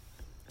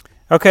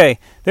Okay,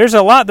 there's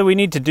a lot that we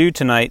need to do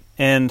tonight,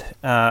 and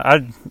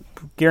I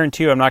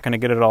guarantee you I'm not going to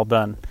get it all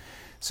done.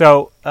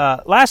 So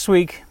last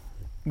week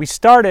we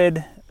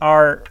started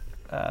our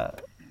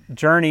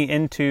journey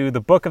into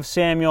the book of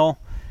Samuel,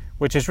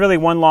 which is really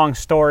one long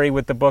story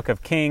with the book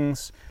of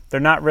Kings. They're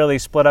not really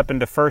split up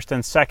into first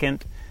and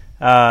second.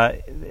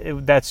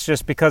 That's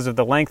just because of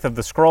the length of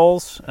the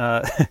scrolls,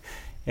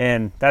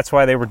 and that's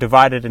why they were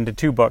divided into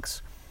two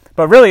books.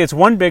 But really it's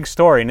one big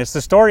story, and it's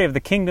the story of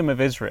the kingdom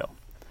of Israel.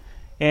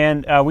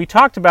 And we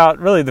talked about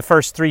really the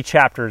first three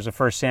chapters of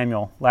 1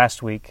 Samuel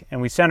last week,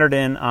 and we centered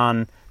in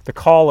on the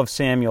call of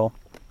Samuel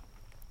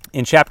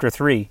in chapter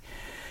 3.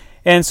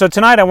 And so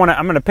tonight I'm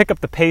going to pick up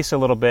the pace a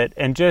little bit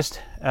and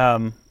just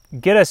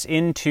get us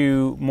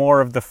into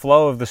more of the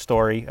flow of the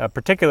story,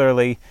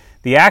 particularly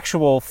the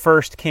actual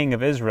first king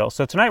of Israel.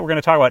 So tonight we're going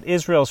to talk about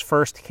Israel's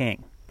first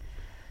king.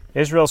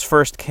 Israel's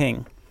first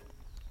king.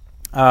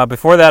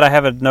 Before that, I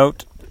have a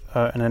note,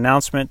 an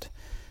announcement.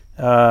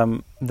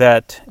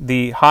 That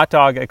the hot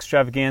dog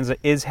extravaganza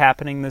is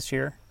happening this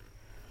year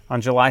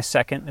on July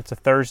 2nd. It's a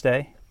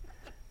Thursday.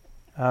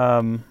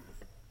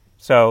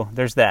 So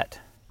there's that.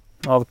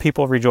 All the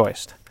people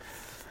rejoiced.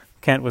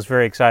 Kent was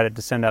very excited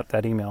to send out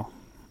that email.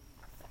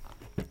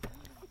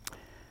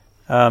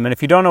 And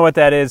if you don't know what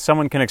that is,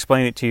 someone can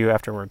explain it to you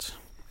afterwards.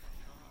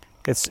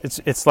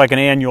 It's like an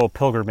annual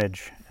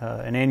pilgrimage,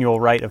 an annual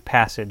rite of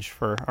passage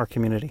for our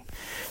community.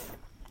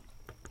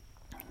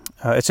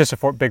 It's just a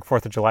big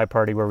 4th of July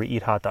party where we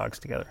eat hot dogs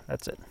together.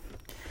 That's it.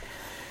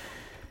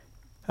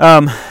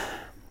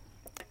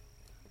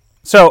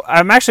 So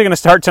I'm actually going to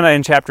start tonight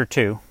in chapter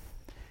 2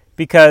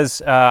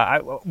 because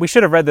we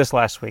should have read this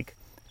last week.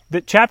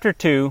 Chapter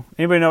 2,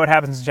 anybody know what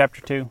happens in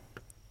chapter 2?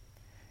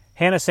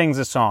 Hannah sings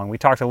a song. We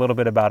talked a little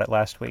bit about it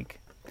last week.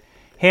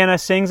 Hannah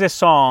sings a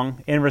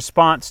song in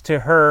response to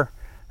her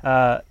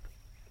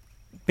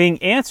being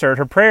answered,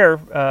 her prayer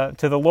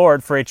to the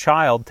Lord for a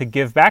child to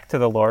give back to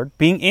the Lord,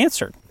 being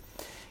answered.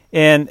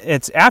 And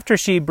it's after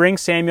she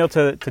brings Samuel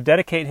to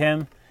dedicate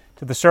him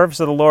to the service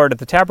of the Lord at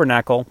the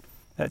tabernacle.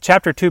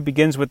 Chapter 2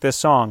 begins with this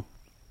song.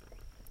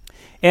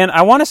 And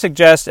I want to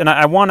suggest, and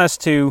I want us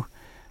to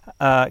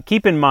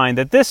keep in mind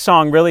that this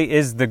song really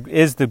is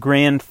the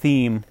grand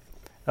theme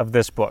of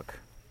this book.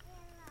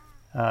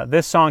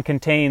 This song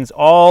contains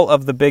all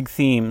of the big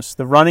themes,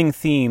 the running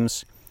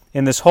themes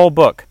in this whole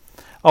book,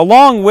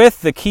 along with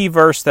the key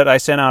verse that I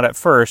sent out at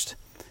first,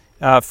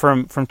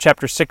 from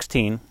chapter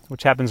 16,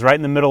 which happens right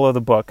in the middle of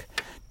the book.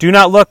 Do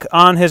not look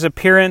on his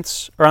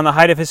appearance or on the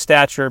height of his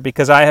stature,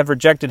 because I have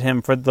rejected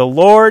him. For the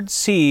Lord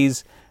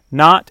sees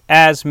not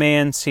as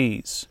man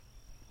sees.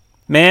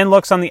 Man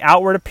looks on the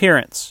outward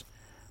appearance,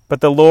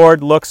 but the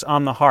Lord looks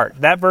on the heart.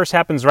 That verse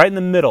happens right in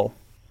the middle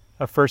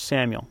of 1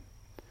 Samuel,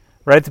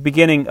 right at the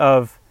beginning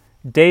of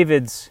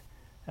David's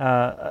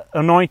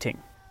anointing.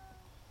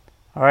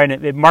 All right,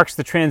 it marks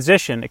the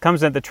transition. It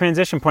comes at the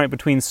transition point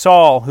between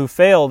Saul, who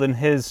failed in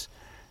his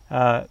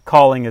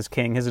calling as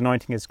king, his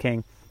anointing as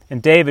king,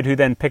 and David, who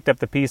then picked up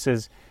the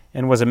pieces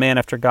and was a man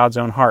after God's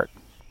own heart.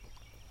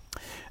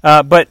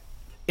 But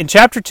in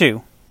chapter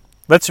 2,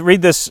 let's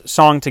read this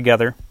song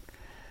together.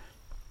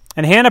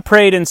 And Hannah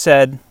prayed and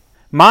said,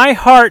 "My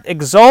heart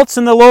exults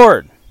in the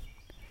Lord.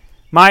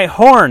 My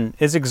horn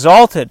is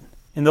exalted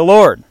in the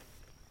Lord.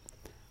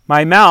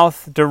 My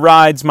mouth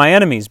derides my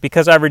enemies,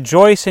 because I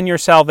rejoice in your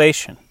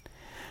salvation.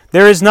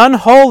 There is none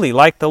holy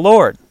like the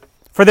Lord,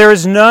 for there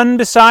is none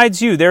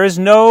besides you. There is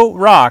no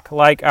rock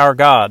like our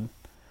God.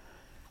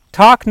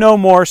 Talk no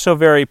more so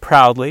very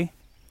proudly.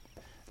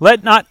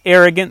 Let not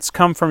arrogance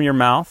come from your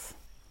mouth.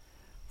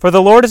 For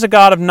the Lord is a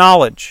God of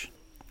knowledge,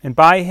 and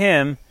by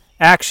him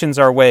actions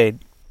are weighed.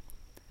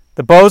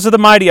 The bows of the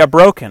mighty are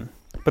broken,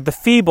 but the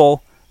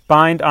feeble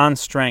bind on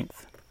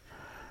strength."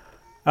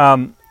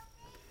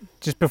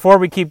 Just before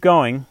we keep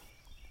going,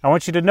 I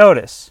want you to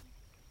notice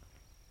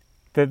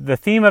that the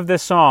theme of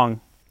this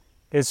song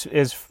is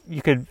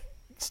you could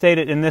state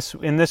it in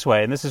this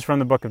way, and this is from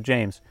the book of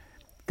James.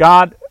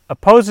 God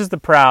opposes the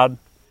proud,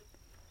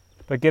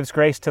 but gives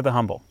grace to the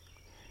humble.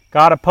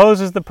 God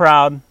opposes the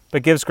proud,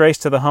 but gives grace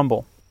to the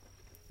humble.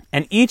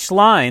 And each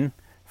line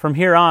from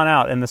here on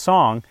out in the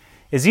song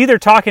is either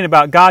talking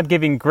about God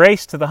giving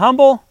grace to the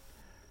humble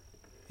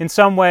in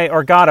some way,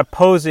 or God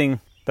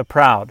opposing the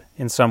proud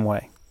in some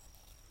way.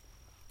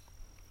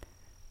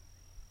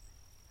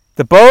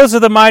 The bows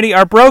of the mighty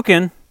are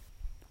broken,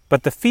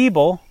 but the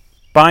feeble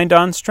bind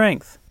on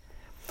strength.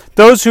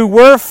 Those who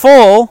were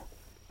full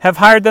have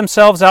hired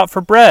themselves out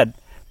for bread,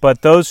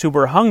 but those who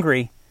were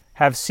hungry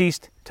have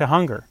ceased to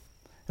hunger.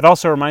 It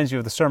also reminds you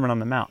of the Sermon on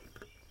the Mount.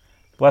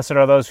 Blessed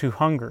are those who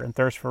hunger and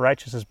thirst for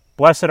righteousness.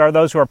 Blessed are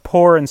those who are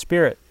poor in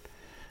spirit.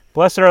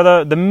 Blessed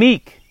are the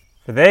meek,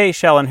 for they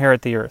shall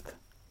inherit the earth.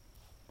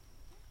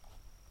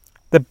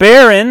 The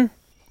barren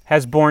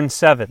has borne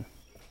 7.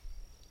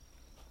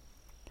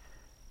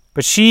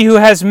 But she who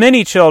has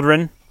many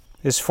children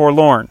is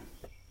forlorn.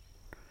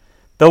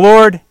 The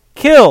Lord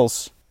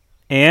kills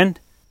and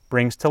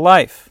brings to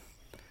life.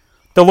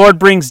 The Lord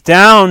brings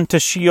down to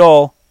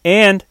Sheol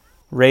and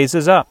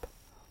raises up.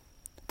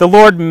 The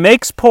Lord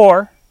makes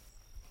poor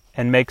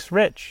and makes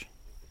rich.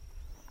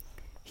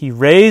 He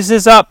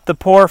raises up the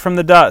poor from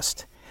the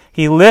dust.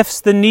 He lifts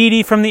the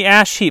needy from the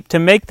ash heap to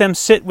make them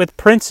sit with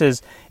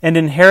princes and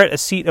inherit a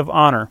seat of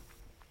honor.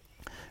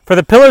 For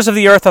the pillars of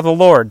the earth are the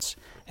Lord's,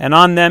 and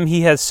on them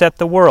he has set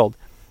the world.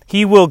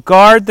 He will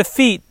guard the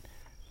feet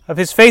of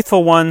his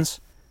faithful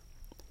ones,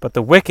 but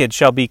the wicked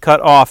shall be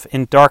cut off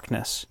in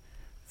darkness.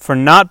 For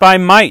not by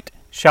might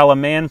shall a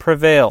man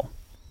prevail.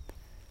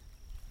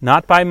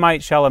 Not by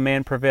might shall a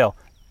man prevail.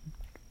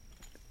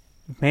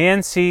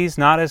 Man sees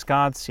not as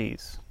God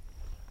sees.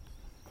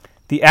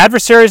 The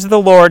adversaries of the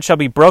Lord shall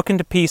be broken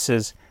to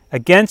pieces.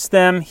 Against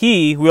them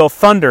he will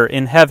thunder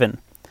in heaven.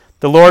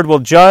 The Lord will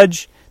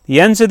judge the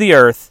ends of the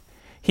earth.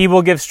 He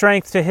will give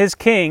strength to his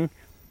king.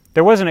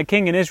 There wasn't a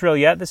king in Israel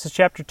yet. This is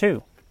chapter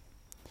 2.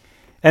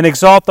 And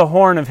exalt the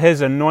horn of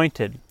his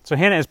anointed. So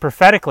Hannah is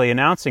prophetically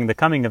announcing the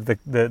coming of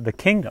the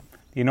kingdom,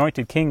 the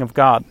anointed king of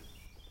God.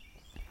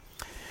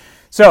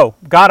 So,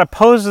 God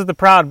opposes the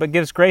proud but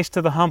gives grace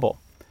to the humble.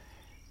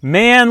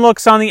 Man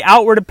looks on the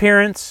outward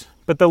appearance,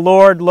 but the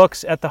Lord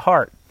looks at the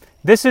heart.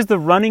 This is the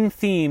running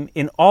theme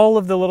in all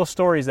of the little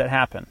stories that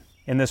happen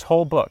in this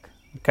whole book.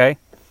 Okay?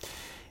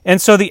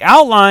 And so the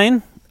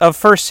outline of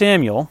 1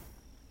 Samuel,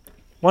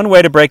 one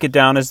way to break it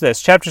down is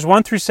this. Chapters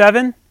 1 through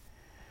 7,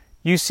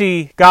 you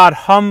see God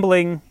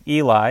humbling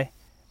Eli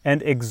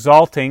and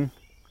exalting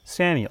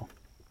Samuel.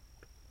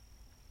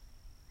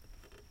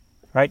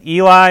 Right?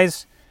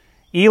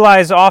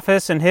 Eli's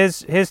office and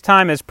his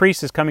time as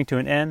priest is coming to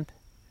an end.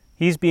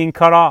 He's being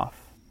cut off.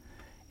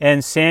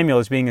 And Samuel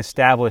is being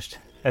established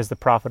as the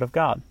prophet of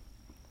God.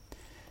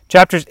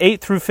 Chapters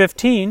 8 through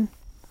 15,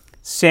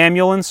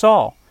 Samuel and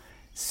Saul.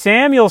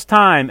 Samuel's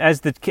time as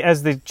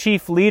the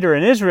chief leader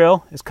in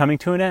Israel is coming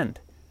to an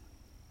end.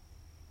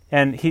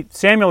 And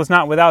Samuel is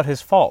not without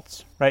his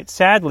faults. Right?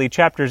 Sadly,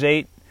 chapters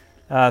 8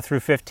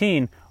 through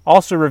 15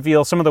 also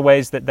reveal some of the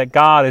ways that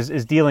God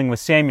is dealing with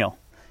Samuel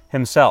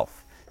himself.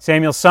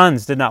 Samuel's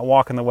sons did not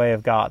walk in the way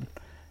of God.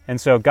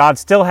 And so God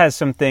still has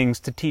some things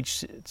to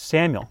teach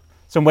Samuel,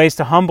 some ways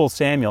to humble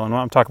Samuel, and I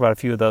want to talk about a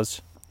few of those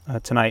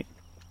tonight.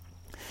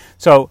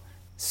 So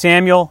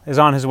Samuel is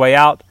on his way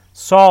out,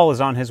 Saul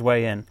is on his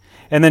way in.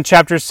 And then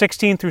chapters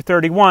 16 through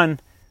 31,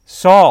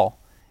 Saul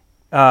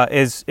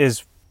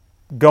is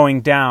going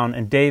down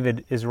and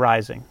David is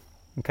rising.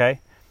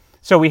 Okay?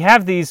 So we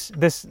have these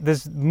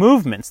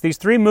movements, these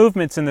three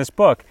movements in this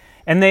book,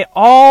 and they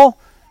all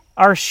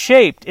are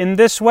shaped in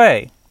this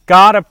way.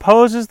 God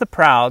opposes the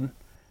proud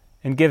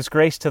and gives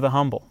grace to the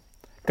humble.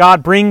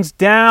 God brings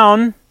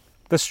down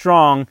the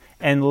strong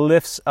and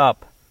lifts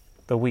up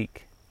the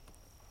weak.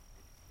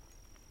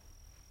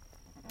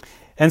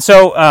 And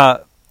so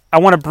I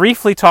want to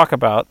briefly talk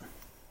about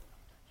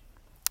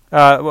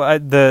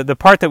the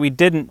part that we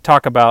didn't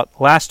talk about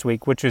last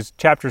week, which is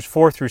chapters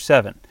 4 through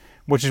 7,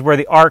 which is where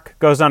the ark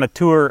goes on a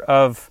tour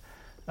of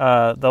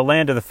the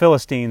land of the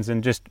Philistines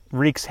and just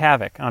wreaks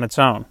havoc on its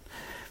own.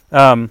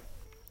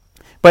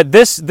 But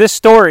this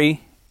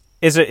story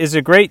is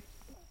a great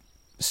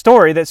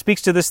story that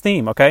speaks to this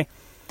theme, okay?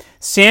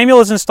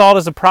 Samuel is installed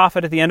as a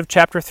prophet at the end of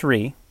chapter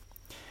 3,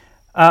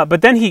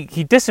 but then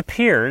he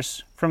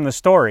disappears from the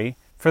story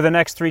for the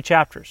next 3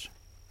 chapters,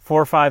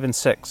 4, 5, and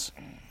 6.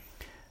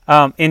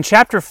 In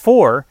chapter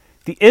 4,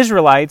 the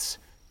Israelites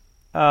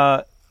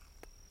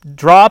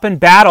draw up in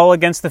battle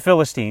against the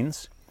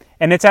Philistines,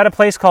 and it's at a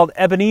place called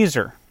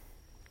Ebenezer,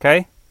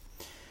 okay?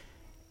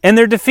 And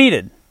they're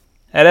defeated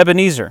at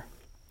Ebenezer.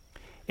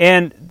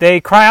 And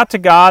they cry out to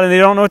God, and they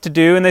don't know what to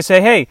do, and they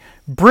say, hey,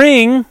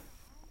 they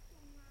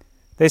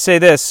say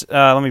this,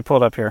 let me pull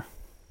it up here.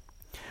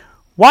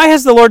 Why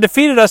has the Lord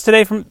defeated us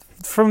today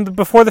from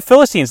before the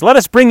Philistines? Let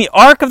us bring the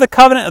ark of the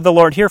covenant of the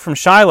Lord here from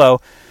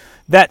Shiloh,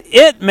 that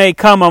it may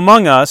come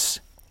among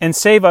us and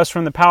save us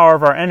from the power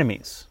of our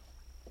enemies.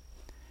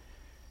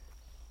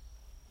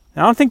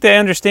 Now, I don't think they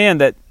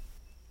understand that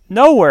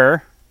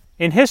nowhere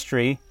in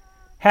history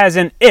has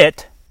an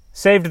it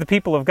saved the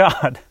people of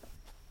God.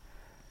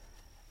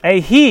 A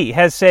he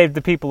has saved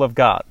the people of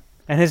God,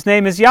 and his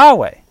name is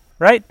Yahweh,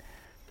 right?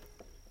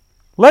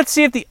 Let's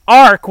see if the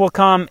ark will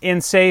come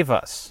and save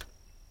us.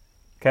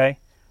 Okay?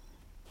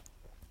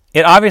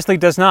 It obviously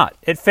does not.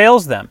 It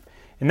fails them.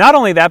 And not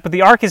only that, but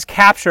the ark is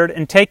captured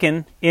and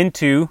taken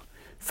into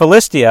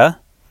Philistia,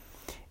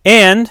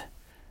 and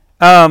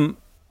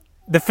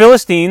the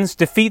Philistines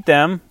defeat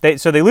them.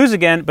 So they lose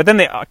again, but then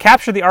they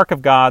capture the ark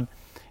of God,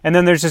 and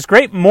then there's this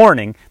great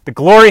mourning. The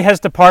glory has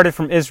departed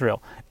from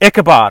Israel.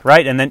 Ichabod,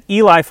 right? And then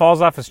Eli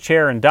falls off his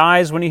chair and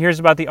dies when he hears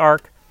about the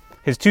ark.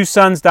 His 2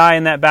 sons die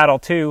in that battle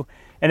too,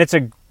 and it's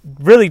a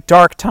really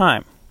dark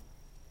time.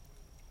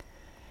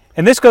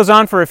 And this goes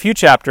on for a few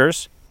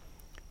chapters,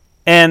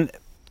 and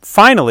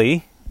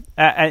finally,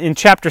 in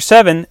chapter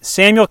 7,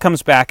 Samuel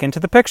comes back into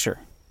the picture.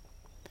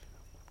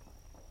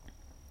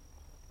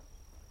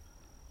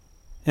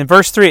 In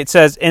verse 3 it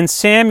says,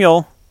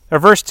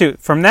 verse 2,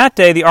 from that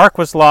day the ark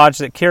was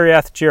lodged at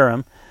Kiriath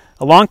Jearim,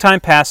 a long time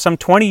past, some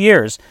 20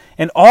 years,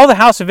 and all the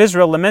house of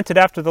Israel lamented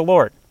after the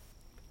Lord.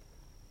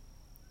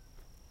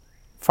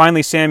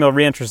 finally Samuel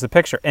re-enters the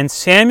picture. And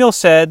Samuel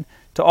said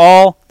to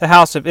all the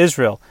house of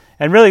Israel,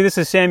 and really this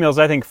is Samuel's,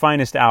 I think,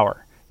 finest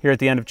hour here at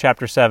the end of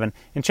chapter 7.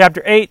 In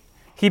chapter 8,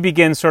 he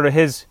begins sort of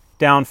his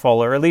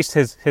downfall, or at least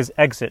his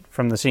exit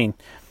from the scene.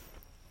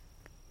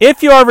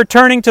 If you are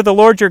returning to the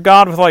Lord your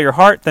God with all your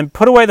heart, then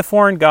put away the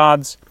foreign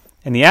gods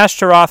and the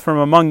Ashtaroth from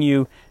among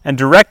you, and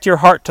direct your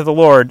heart to the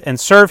Lord, and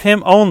serve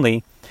him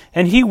only,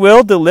 and he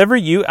will deliver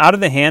you out of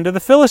the hand of the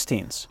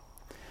Philistines.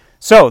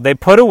 So they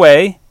put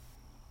away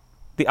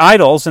the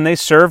idols, and they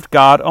served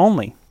God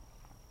only.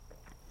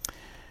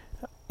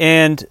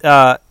 And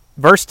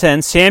verse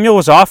 10, Samuel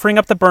was offering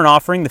up the burnt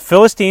offering. The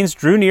Philistines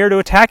drew near to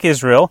attack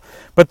Israel,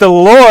 but the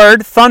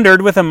Lord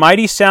thundered with a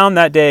mighty sound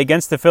that day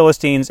against the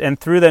Philistines and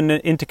threw them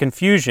into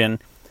confusion,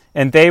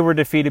 and they were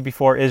defeated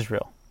before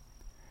Israel.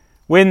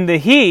 When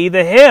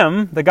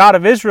the God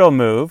of Israel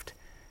moved,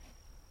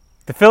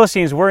 the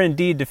Philistines were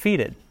indeed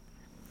defeated.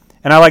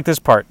 And I like this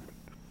part.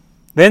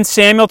 Then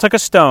Samuel took a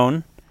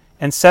stone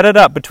and set it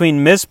up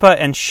between Mizpah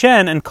and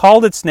Shen and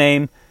called its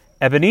name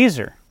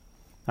Ebenezer.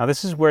 Now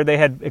this is where they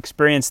had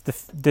experienced the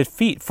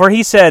defeat. For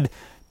he said,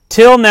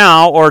 till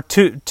now, or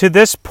to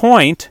this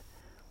point,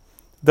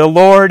 the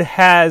Lord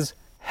has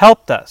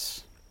helped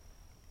us.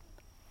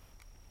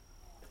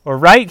 Or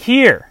right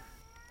here,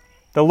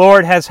 the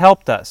Lord has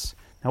helped us.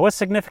 Now what's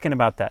significant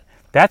about that?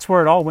 That's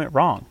where it all went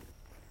wrong,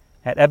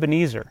 at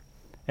Ebenezer.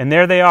 And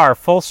there they are,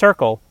 full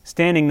circle,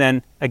 standing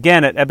then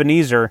again at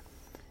Ebenezer.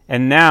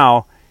 And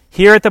now,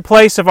 here at the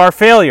place of our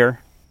failure,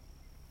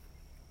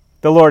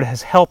 the Lord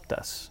has helped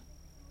us.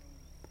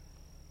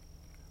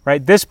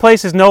 Right? This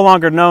place is no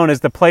longer known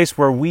as the place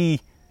where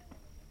we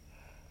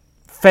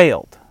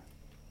failed.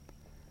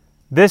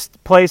 This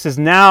place is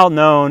now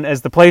known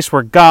as the place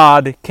where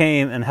God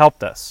came and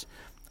helped us.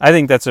 I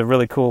think that's a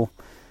really cool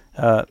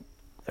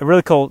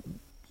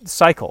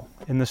cycle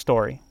in the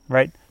story,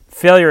 right?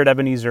 Failure at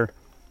Ebenezer,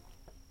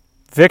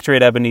 victory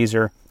at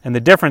Ebenezer, and the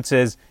difference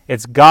is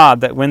it's God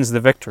that wins the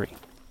victory.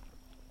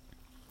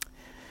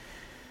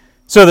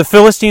 So the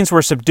Philistines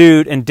were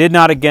subdued and did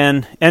not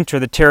again enter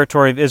the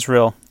territory of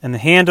Israel, and the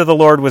hand of the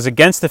Lord was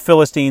against the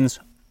Philistines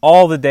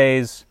all the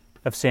days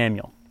of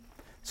Samuel.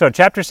 So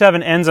chapter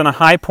 7 ends on a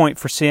high point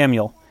for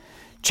Samuel.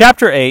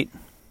 Chapter 8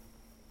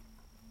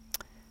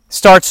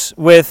 starts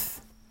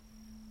with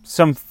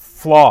some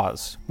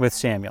flaws with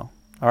Samuel.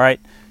 All right?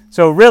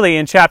 So really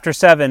in chapter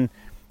 7,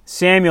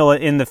 Samuel,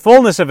 in the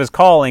fullness of his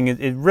calling,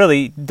 it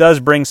really does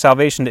bring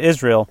salvation to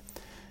Israel.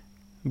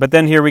 But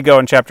then here we go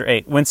in chapter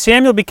 8. When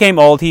Samuel became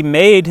old, he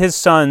made his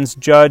sons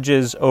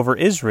judges over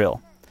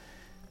Israel.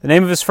 The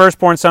name of his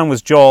firstborn son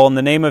was Joel, and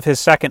the name of his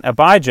second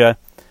Abijah.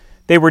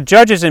 They were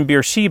judges in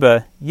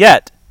Beersheba,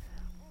 yet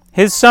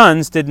his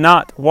sons did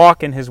not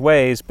walk in his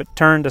ways, but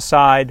turned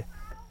aside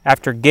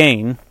after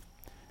gain.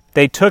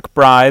 They took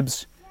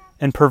bribes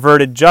and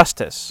perverted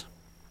justice.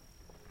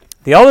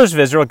 The elders of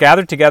Israel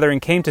gathered together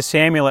and came to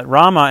Samuel at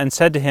Ramah and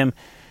said to him,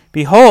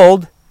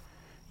 behold,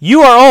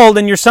 you are old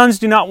and your sons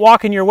do not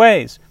walk in your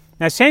ways.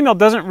 Now Samuel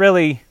never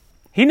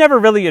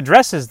really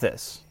addresses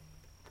this.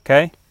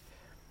 Okay?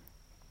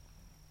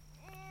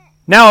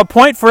 Now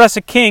appoint for us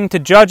a king to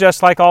judge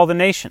us like all the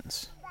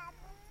nations.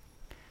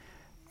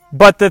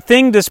 But the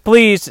thing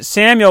displeased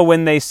Samuel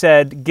when they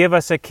said, give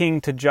us a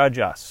king to judge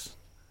us.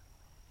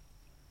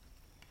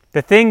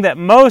 The thing that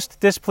most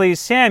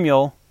displeased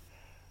Samuel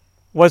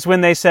was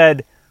when they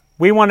said,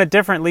 we want a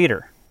different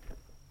leader.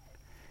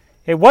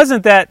 It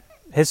wasn't that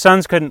his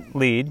sons couldn't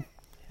lead,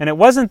 and it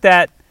wasn't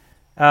that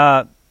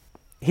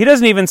he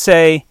doesn't even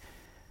say,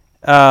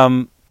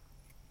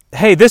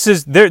 hey,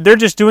 they're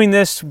just doing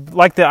this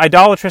like the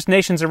idolatrous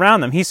nations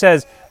around them. He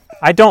says,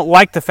 I don't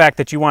like the fact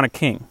that you want a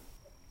king.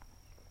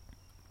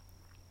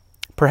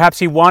 Perhaps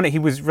he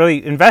was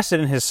really invested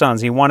in his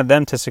sons. He wanted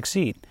them to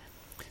succeed.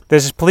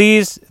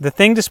 The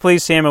thing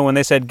displeased Samuel when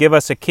they said, give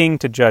us a king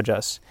to judge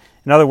us.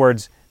 In other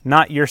words,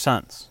 not your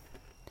sons.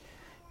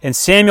 And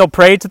Samuel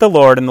prayed to the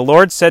Lord, and the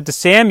Lord said to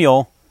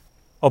Samuel,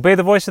 obey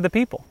the voice of the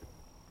people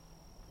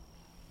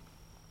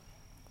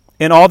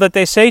in all that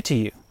they say to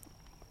you.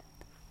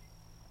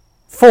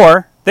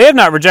 For they have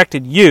not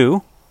rejected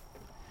you,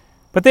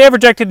 but they have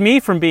rejected me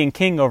from being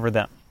king over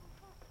them.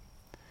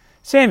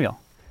 Samuel,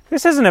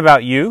 this isn't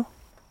about you.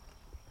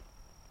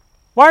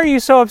 Why are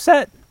you so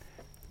upset?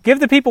 Give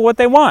the people what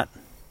they want.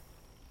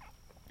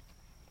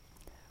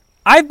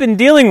 I've been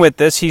dealing with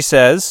this, he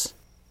says,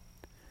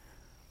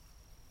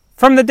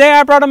 from the day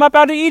I brought them up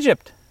out of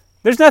Egypt.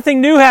 There's nothing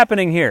new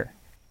happening here.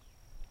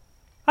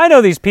 I know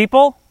these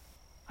people.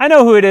 I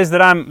know who it is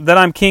that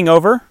I'm king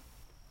over.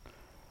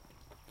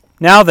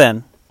 Now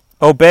then,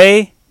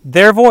 obey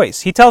their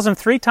voice. He tells them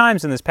 3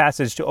 times in this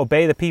passage to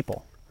obey the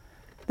people.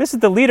 This is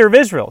the leader of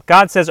Israel.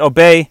 God says,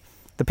 obey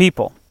the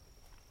people.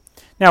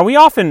 Now, we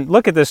often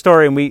look at this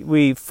story and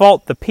we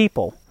fault the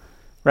people,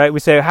 right?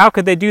 We say, how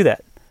could they do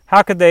that?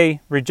 How could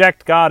they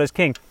reject God as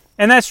king?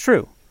 And that's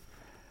true.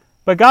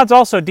 But God's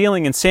also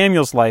dealing in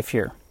Samuel's life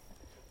here.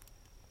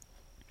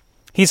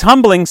 He's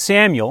humbling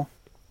Samuel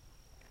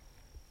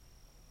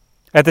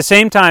at the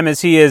same time as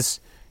he is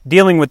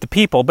dealing with the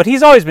people. But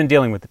he's always been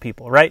dealing with the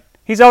people, right?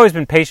 He's always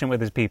been patient with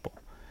his people.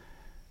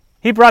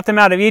 He brought them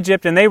out of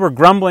Egypt, and they were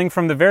grumbling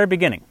from the very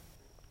beginning.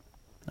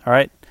 All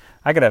right?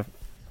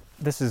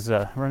 This is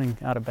running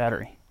out of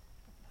battery.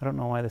 I don't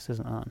know why this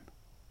isn't on.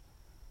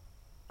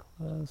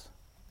 Close.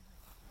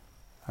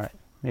 All right.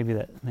 Maybe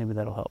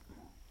that'll help.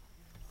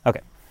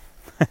 Okay.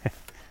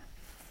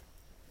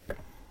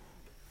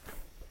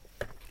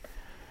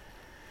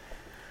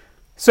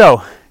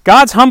 So,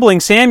 God's humbling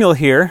Samuel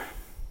here,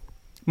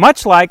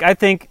 much like I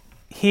think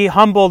he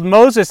humbled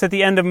Moses at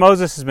the end of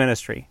Moses'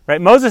 ministry. Right?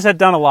 Moses had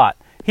done a lot.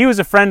 He was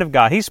a friend of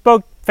God. He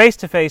spoke face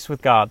to face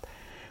with God.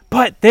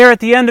 But there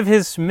at the end of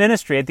his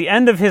ministry, at the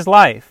end of his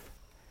life,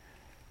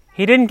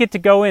 he didn't get to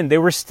go in.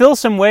 There were still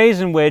some ways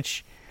in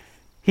which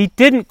he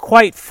didn't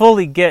quite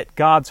fully get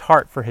God's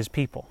heart for his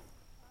people.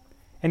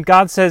 And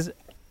God says,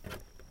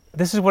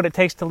 this is what it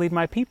takes to lead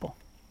my people.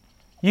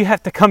 You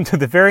have to come to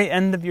the very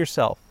end of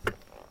yourself.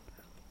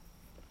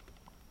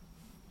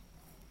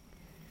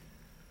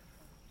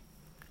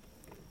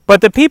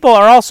 But the people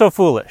are also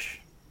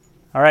foolish.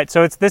 All right,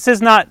 so this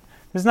is not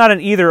an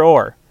either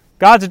or.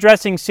 God's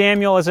addressing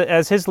Samuel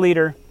as his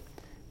leader,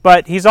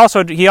 but he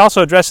also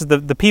addresses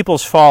the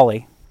people's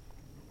folly.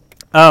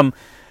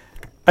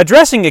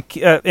 Installing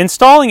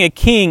a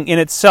king in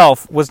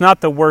itself was not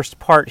the worst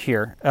part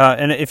here.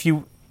 And if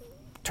you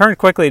turn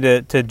quickly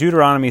to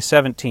Deuteronomy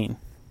 17,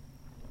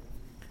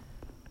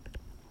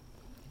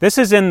 this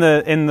is in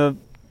the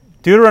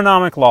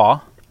Deuteronomic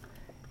law.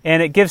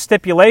 And it gives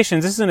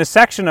stipulations. This is in a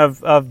section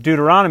of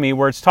Deuteronomy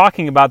where it's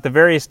talking about the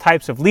various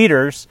types of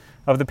leaders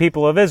of the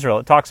people of Israel.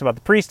 It talks about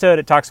the priesthood,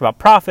 it talks about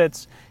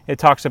prophets, it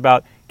talks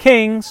about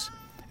kings,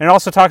 and it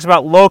also talks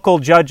about local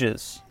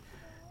judges.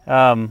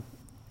 And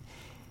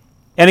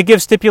it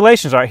gives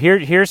stipulations. All right,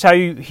 here's how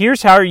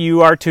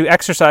you are to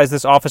exercise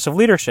this office of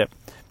leadership.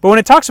 But when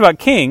it talks about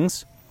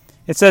kings,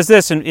 it says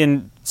this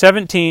in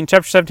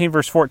chapter 17,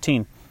 verse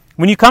 14.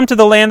 When you come to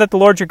the land that the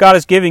Lord your God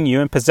is giving you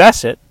and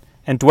possess it,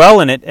 and dwell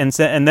in it, and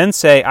then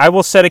say, I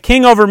will set a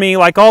king over me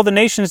like all the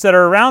nations that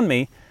are around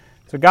me.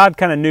 So God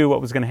kind of knew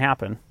what was going to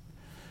happen.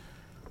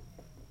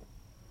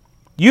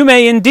 You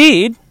may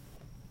indeed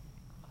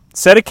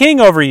set a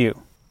king over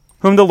you,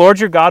 whom the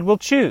Lord your God will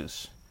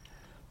choose.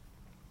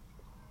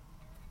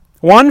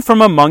 One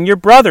from among your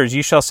brothers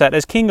you shall set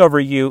as king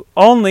over you,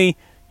 only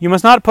you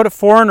must not put a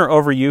foreigner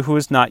over you who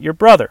is not your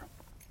brother.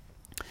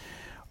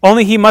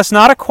 Only he must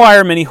not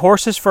acquire many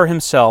horses for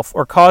himself,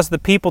 or cause the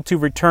people to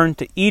return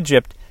to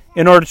Egypt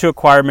in order to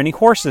acquire many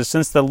horses,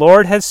 since the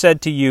Lord has said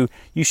to you,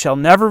 you shall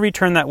never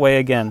return that way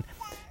again,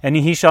 and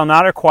he shall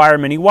not acquire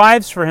many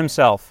wives for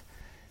himself.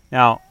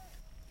 Now,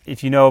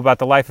 if you know about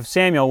the life of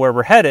Samuel, where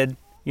we're headed,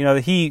 you know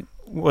that he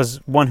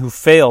was one who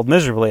failed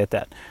miserably at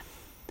that.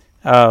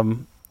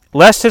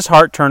 Lest his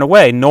heart turn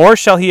away, nor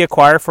shall he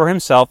acquire for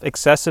himself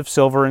excessive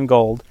silver and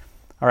gold.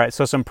 All right,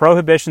 so some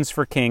prohibitions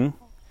for king.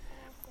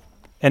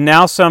 And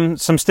now some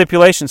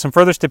stipulations, some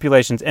further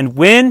stipulations. And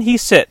when he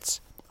sits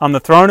on the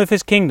throne of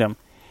his kingdom,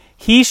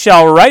 he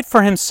shall write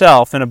for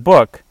himself in a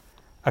book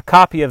a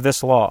copy of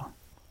this law,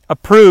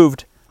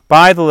 approved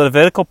by the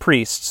Levitical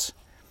priests,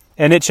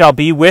 and it shall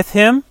be with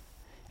him,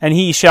 and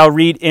he shall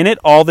read in it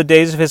all the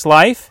days of his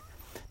life,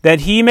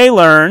 that he may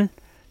learn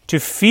to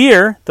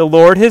fear the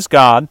Lord his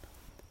God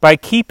by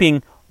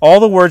keeping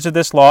all the words of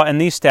this law and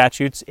these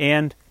statutes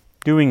and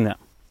doing them.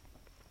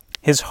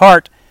 His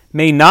heart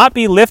may not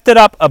be lifted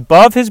up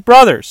above his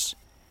brothers,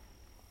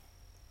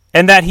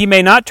 and that he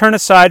may not turn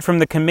aside from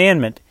the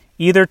commandment,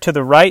 either to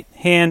the right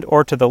hand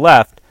or to the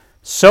left,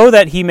 so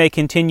that he may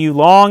continue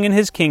long in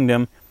his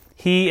kingdom,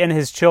 he and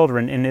his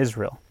children in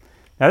Israel.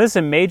 Now this is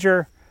a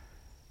major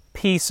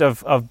piece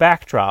of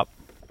backdrop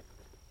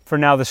for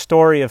now the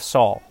story of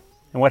Saul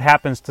and what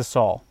happens to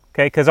Saul.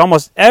 Okay, because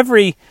almost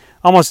every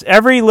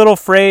little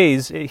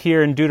phrase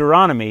here in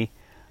Deuteronomy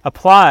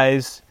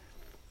applies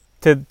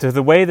to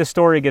the way the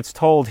story gets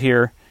told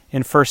here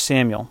in 1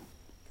 Samuel.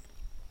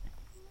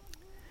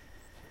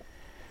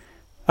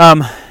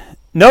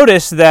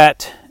 Notice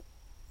that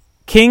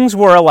kings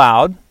were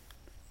allowed,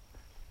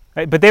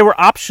 right, but they were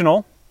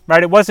optional,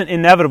 right? It wasn't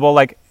inevitable,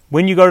 like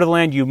when you go to the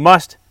land, you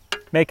must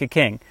make a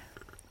king.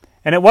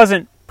 And it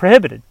wasn't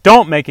prohibited.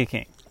 Don't make a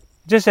king.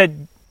 It just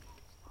said,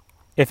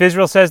 if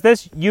Israel says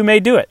this, you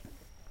may do it.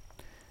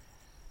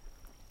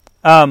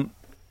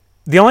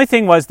 The only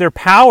thing was their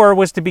power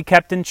was to be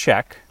kept in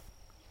check,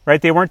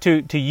 right? They weren't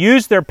to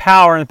use their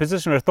power and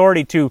position of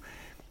authority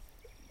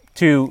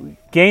to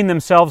gain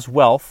themselves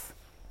wealth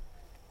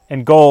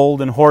and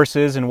gold and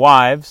horses and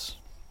wives.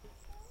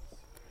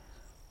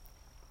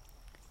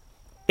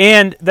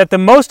 And that the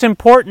most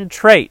important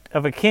trait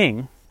of a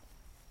king,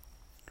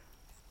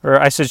 or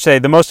I should say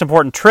the most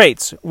important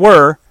traits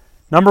were,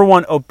 number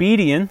one,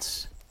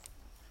 obedience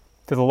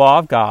to the law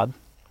of God,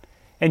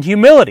 and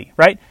humility,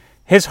 right?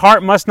 His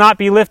heart must not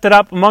be lifted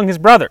up among his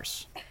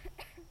brothers.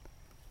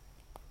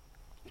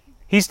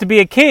 He's to be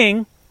a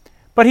king,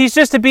 but he's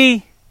just to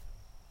be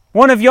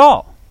one of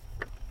y'all.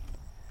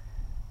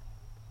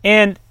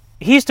 And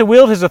he's to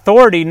wield his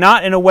authority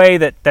not in a way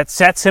that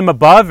sets him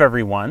above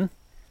everyone.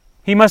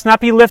 He must not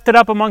be lifted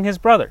up among his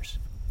brothers.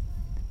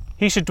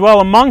 he should dwell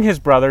among his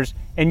brothers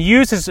and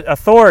use his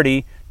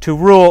authority to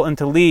rule and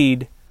to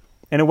lead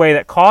in a way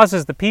that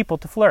causes the people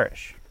to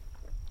flourish.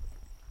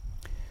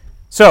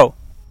 So,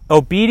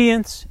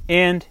 obedience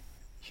and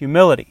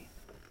humility.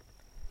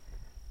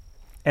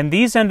 And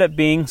these end up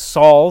being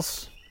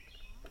Saul's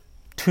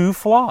two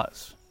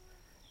flaws.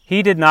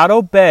 He did not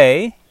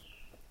obey,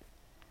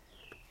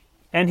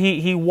 and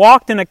he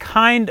walked in a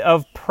kind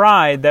of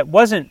pride that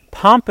wasn't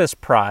pompous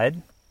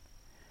pride,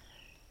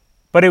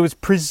 but it was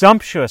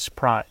presumptuous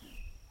pride.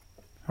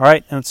 All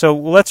right, and so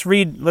let's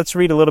read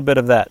a little bit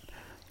of that.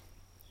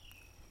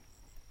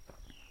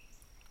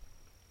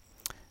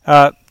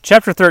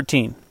 Chapter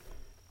 13,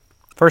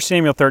 1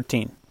 Samuel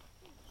 13.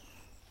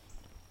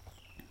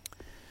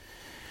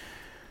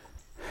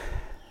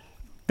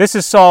 This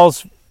is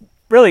Saul's,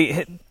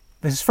 really,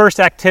 his first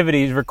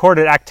activities,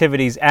 recorded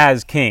activities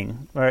as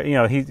king.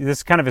 This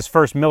is kind of his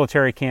first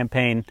military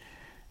campaign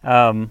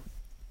after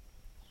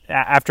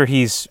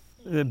he's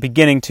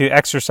beginning to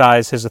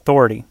exercise his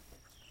authority.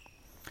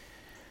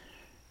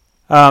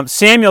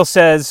 Samuel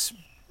says,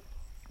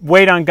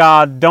 "Wait on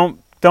God. Don't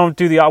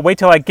do wait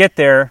till I get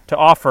there to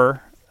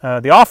offer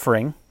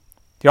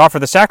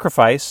the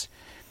sacrifice."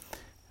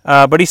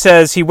 But he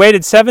says, he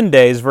waited 7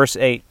 days, verse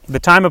 8, the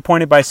time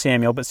appointed by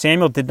Samuel, but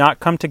Samuel did not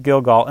come to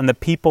Gilgal, and the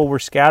people were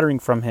scattering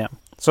from him.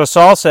 So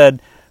Saul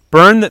said,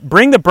 bring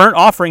the burnt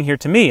offering here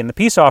to me, and the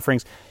peace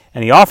offerings,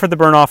 and he offered the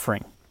burnt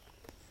offering.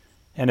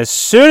 And as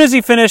soon as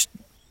he finished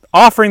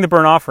offering the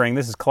burnt offering,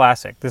 this is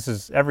classic,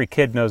 every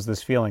kid knows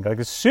this feeling, like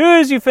as soon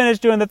as you finish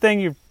doing the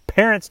thing your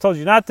parents told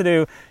you not to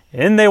do,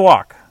 in they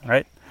walk,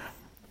 right?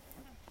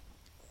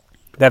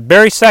 That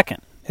very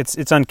second,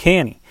 it's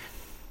uncanny.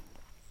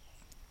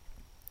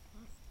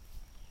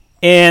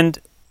 And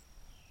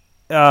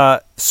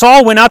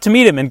Saul went out to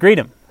meet him and greet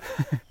him.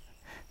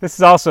 This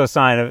is also a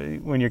sign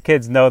of when your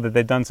kids know that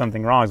they've done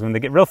something wrong, is when they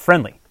get real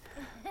friendly.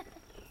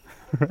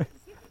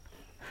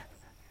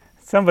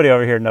 Somebody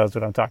over here knows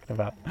what I'm talking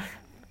about.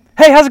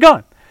 Hey, how's it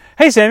going?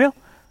 Hey, Samuel.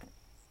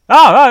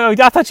 Oh,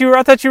 I thought you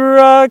were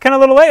kind of a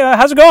little late.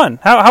 How's it going?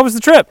 How was the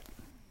trip?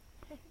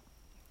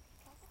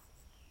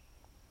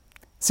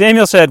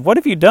 Samuel said, "What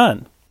have you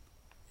done?"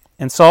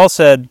 And Saul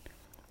said,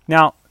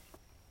 now,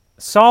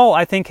 Saul,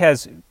 I think,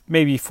 has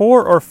maybe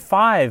 4 or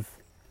 5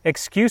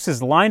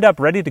 excuses lined up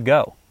ready to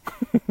go.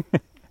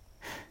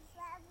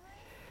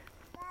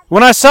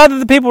 When I saw that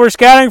the people were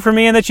scattering from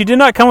me and that you did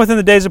not come within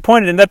the days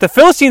appointed and that the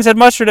Philistines had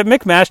mustered at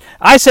Michmash,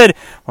 I said,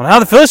 well, now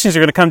the Philistines are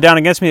going to come down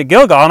against me at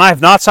Gilgal, and I have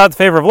not sought the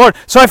favor of the Lord.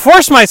 So I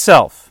forced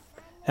myself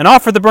and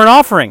offered the burnt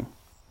offering.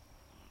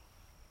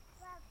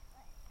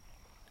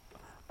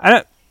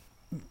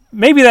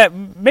 Maybe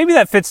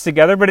that fits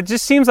together, but it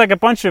just seems like a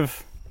bunch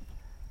of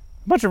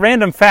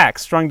random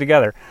facts strung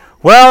together.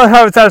 Well,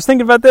 I was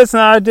thinking about this,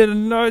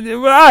 and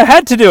I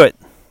had to do it.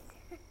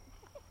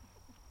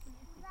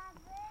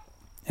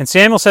 And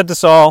Samuel said to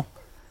Saul,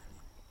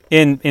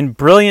 in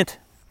brilliant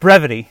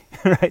brevity,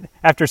 right,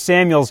 after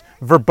Samuel's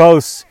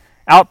verbose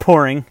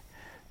outpouring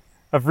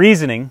of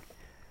reasoning,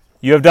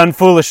 "You have done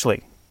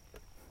foolishly,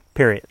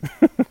 period."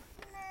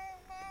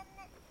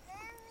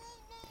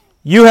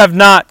 "You have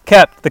not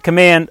kept the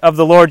command of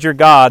the Lord your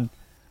God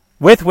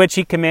with which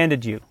he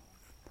commanded you."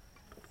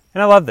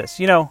 And I love this.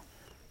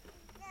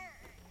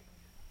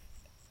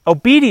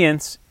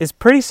 Obedience is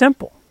pretty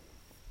simple.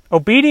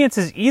 Obedience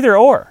is either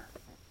or.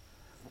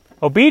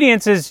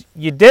 Obedience is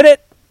you did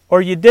it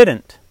or you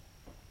didn't.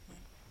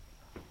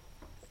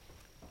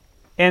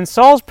 And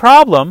Saul's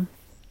problem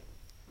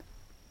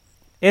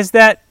is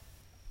that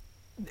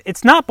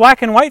it's not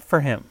black and white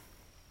for him.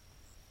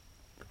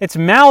 It's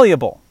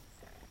malleable.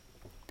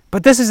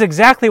 But this is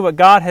exactly what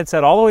God had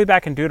said all the way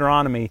back in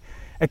Deuteronomy.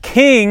 A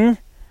king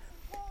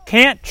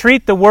can't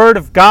treat the word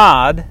of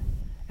God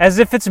as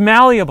if it's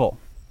malleable,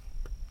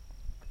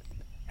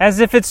 as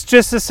if it's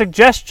just a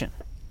suggestion.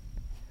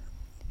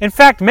 In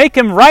fact, make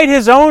him write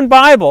his own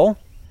Bible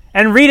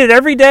and read it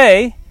every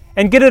day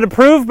and get it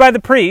approved by the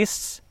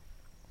priests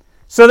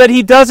so that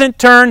he doesn't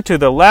turn to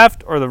the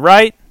left or the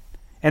right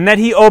and that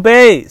he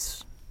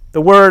obeys the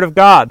Word of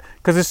God.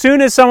 Because as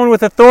soon as someone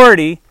with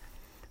authority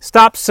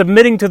stops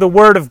submitting to the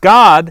Word of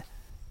God,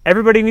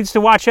 everybody needs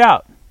to watch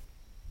out.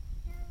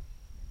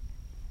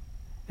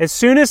 As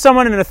soon as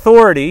someone in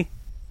authority,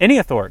 any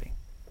authority,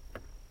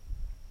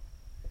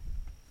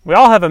 we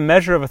all have a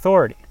measure of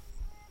authority.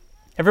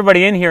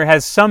 Everybody in here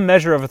has some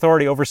measure of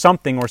authority over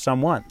something or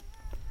someone,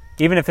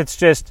 even if it's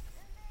just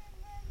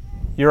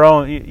your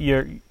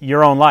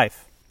own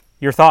life,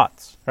 your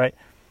thoughts, right?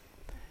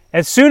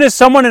 As soon as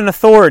someone in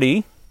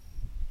authority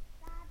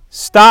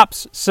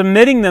stops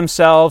submitting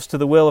themselves to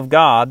the will of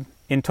God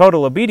in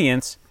total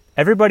obedience,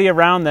 everybody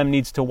around them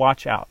needs to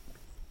watch out.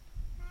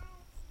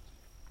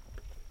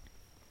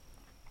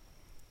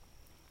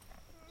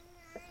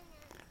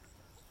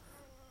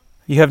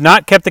 You have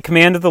not kept the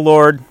command of the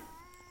Lord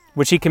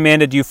which he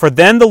commanded you, for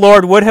then the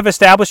Lord would have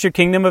established your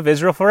kingdom of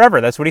Israel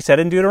forever. That's what he said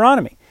in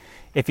Deuteronomy.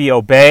 If he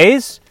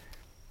obeys,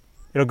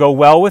 it'll go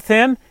well with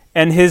him,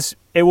 and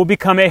it will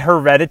become a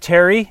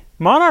hereditary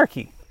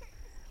monarchy.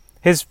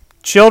 His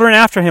children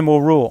after him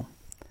will rule.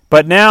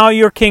 But now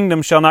your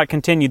kingdom shall not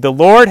continue. The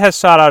Lord has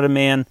sought out a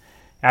man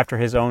after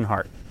his own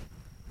heart.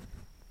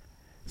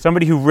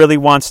 Somebody who really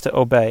wants to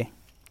obey.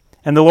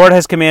 And the Lord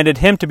has commanded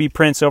him to be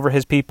prince over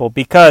his people,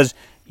 because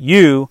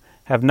you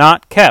have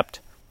not kept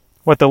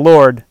what the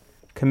Lord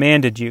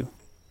commanded you.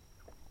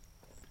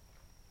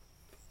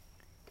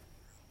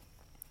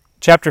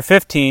 Chapter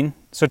 15.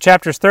 So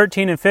chapters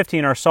 13 and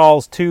 15 are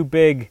Saul's two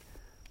big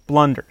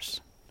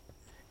blunders.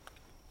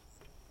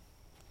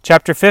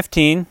 Chapter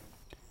 15,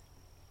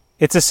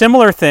 it's a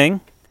similar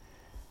thing.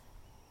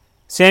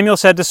 Samuel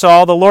said to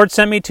Saul, "The Lord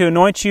sent me to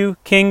anoint you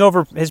king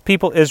over his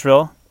people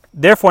Israel.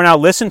 Therefore now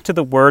listen to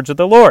the words of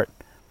the Lord.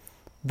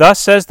 Thus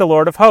says the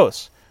Lord of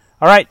hosts."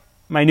 All right,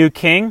 my new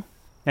king.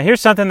 Now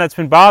here's something that's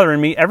been bothering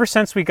me ever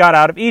since we got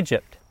out of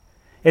Egypt.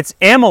 It's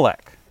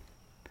Amalek.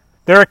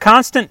 They're a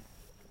constant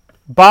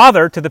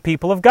bother to the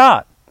people of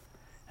God.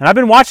 And I've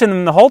been watching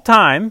them the whole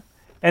time,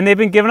 and they've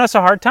been giving us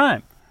a hard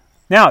time.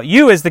 Now,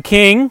 you as the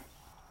king,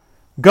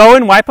 go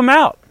and wipe them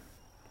out.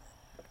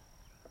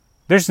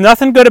 There's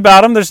nothing good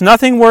about them. There's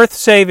nothing worth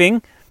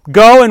saving.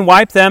 Go and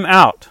wipe them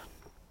out.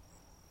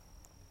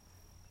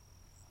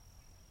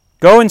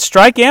 Go and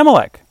strike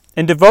Amalek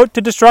and devote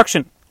to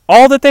destruction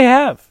all that they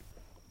have.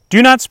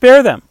 Do not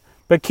spare them,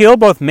 but kill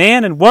both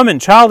man and woman,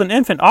 child and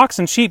infant, ox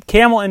and sheep,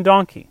 camel and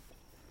donkey.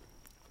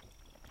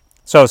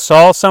 So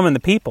Saul summoned the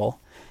people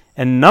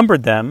and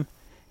numbered them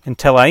in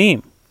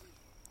Telaim.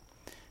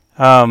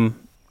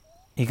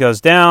 He goes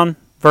down,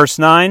 verse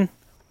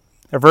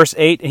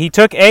 8. He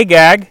took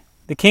Agag,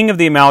 the king of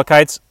the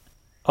Amalekites,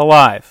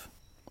 alive,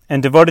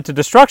 and devoted to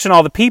destruction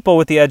all the people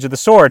with the edge of the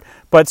sword.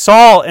 But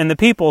Saul and the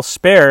people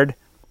spared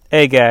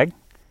Agag,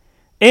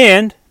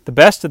 and the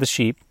best of the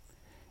sheep,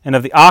 and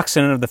of the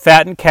oxen, and of the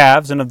fattened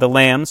calves, and of the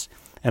lambs,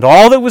 and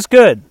all that was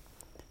good,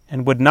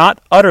 and would not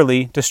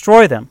utterly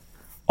destroy them.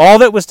 All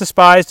that was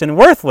despised and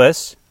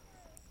worthless,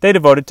 they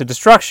devoted to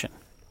destruction.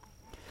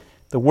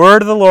 The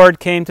word of the Lord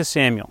came to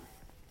Samuel.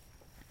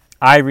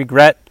 I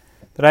regret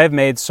that I have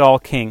made Saul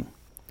king.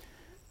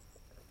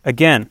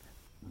 Again,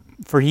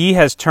 for he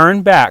has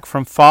turned back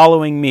from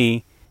following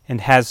me and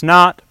has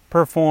not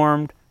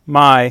performed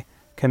my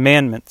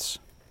commandments.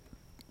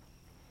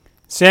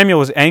 Samuel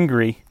was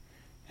angry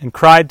and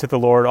cried to the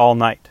Lord all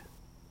night.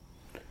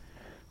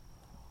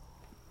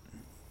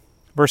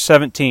 Verse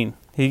 17.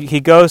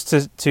 He goes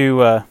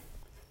to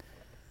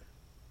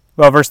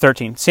verse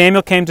 13.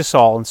 Samuel came to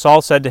Saul, and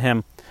Saul said to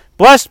him,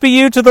 "Blessed be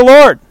you to the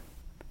Lord.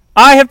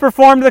 I have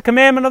performed the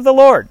commandment of the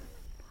Lord."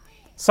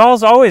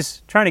 Saul's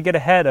always trying to get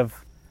ahead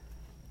of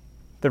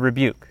the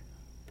rebuke.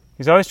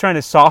 He's always trying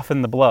to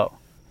soften the blow.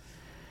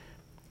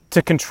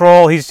 To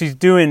control, he's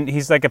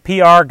like a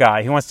PR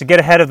guy. He wants to get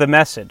ahead of the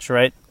message,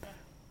 right?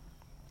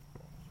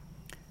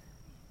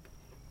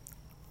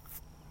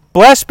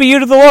 Blessed be you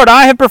to the Lord.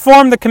 I have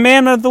performed the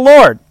commandment of the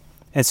Lord.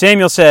 And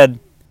Samuel said,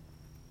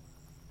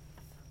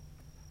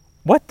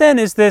 "What then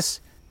is this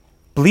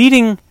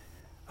bleating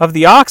of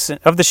the oxen,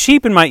 of the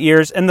sheep in my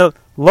ears, and the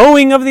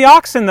lowing of the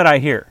oxen that I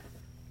hear?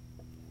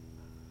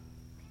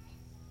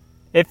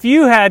 If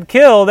you had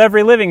killed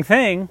every living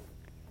thing,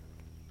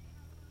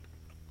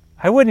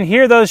 I wouldn't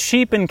hear those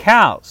sheep and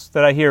cows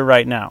that I hear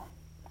right now."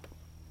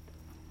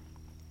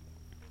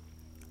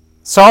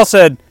 Saul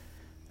said,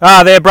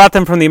 "They have brought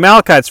them from the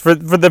Amalekites. For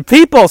the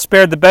people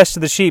spared the best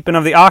of the sheep and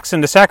of the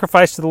oxen to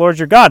sacrifice to the Lord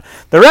your God.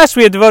 The rest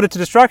we have devoted to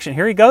destruction."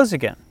 Here he goes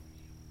again.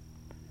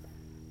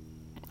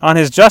 On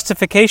his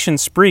justification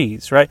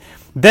sprees, right?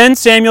 Then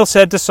Samuel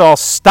said to Saul,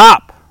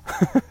 "Stop!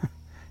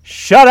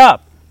 Shut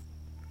up!"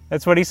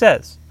 That's what he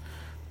says.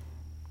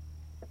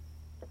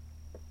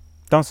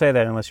 Don't say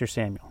that unless you're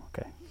Samuel,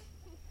 okay?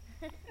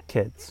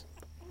 Kids.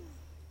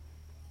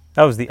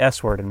 That was the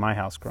S word in my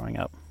house growing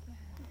up.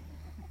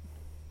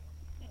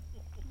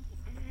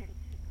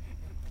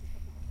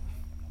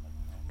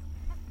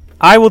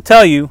 "I will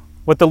tell you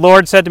what the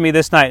Lord said to me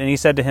this night." And he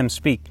said to him,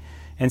 "Speak."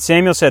 And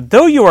Samuel said,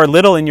 "Though you are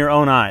little in your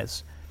own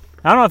eyes."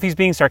 I don't know if he's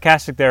being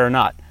sarcastic there or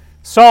not.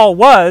 Saul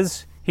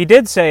he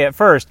did say at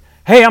first,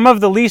 "Hey, I'm of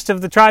the least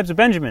of the tribes of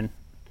Benjamin,"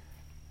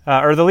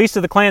 or the least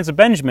of the clans of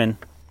Benjamin.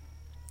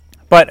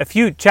 But a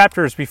few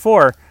chapters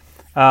before,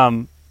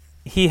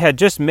 he had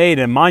just made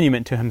a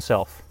monument to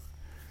himself,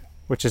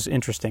 which is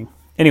interesting.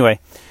 Anyway,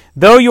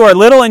 "Though you are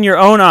little in your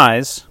own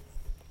eyes,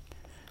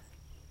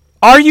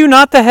 are you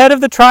not the head of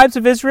the tribes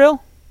of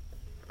Israel?"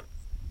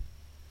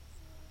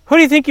 Who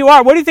do you think you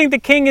are? What do you think the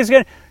king is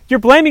going to... You're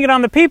blaming it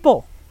on the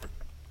people.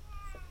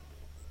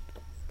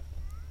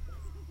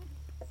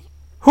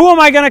 Who am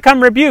I going to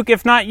come rebuke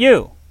if not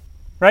you?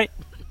 Right?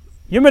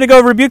 You're going to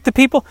go rebuke the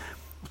people?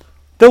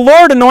 The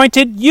Lord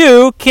anointed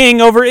you king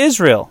over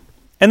Israel.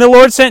 And the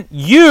Lord sent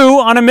you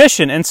on a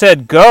mission and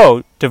said,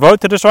 "Go,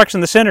 devote to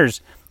destruction the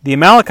sinners, the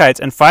Amalekites,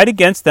 and fight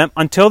against them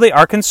until they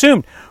are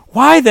consumed.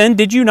 Why then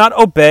did you not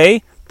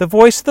obey the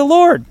voice of the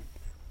Lord?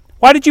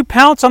 Why did you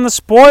pounce on the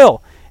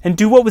spoil and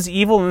do what was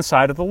evil in the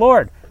sight of the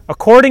Lord,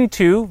 according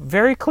to,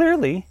 very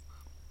clearly,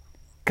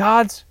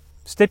 God's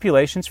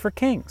stipulations for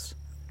kings?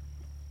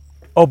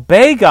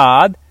 Obey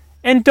God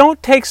and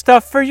don't take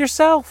stuff for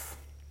yourself."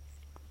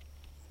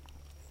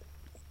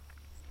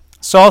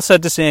 Saul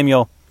said to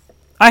Samuel,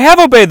 I have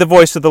obeyed the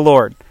voice of the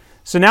Lord.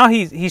 So now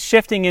he's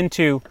shifting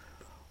into,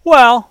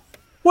 well,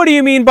 what do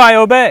you mean by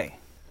obey?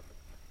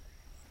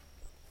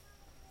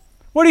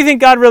 What do you think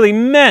God really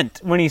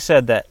meant when he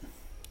said that?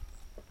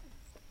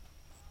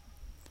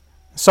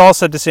 Saul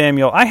said to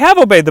Samuel, I have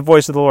obeyed the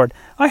voice of the Lord.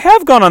 I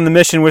have gone on the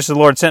mission which the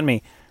Lord sent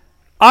me.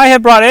 I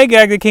have brought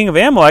Agag, the king of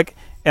Amalek,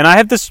 and I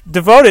have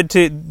devoted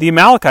to the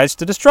Amalekites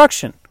to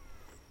destruction.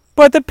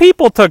 But the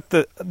people took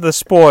the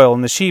spoil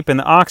and the sheep and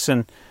the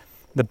oxen,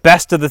 the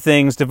best of the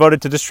things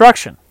devoted to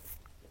destruction,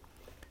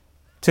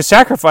 to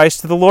sacrifice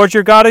to the Lord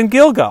your God in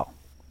Gilgal.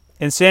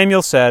 And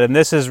Samuel said, and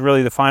this is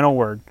really the final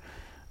word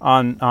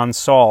on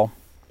Saul,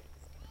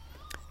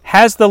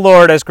 has the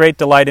Lord as great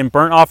delight in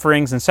burnt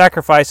offerings and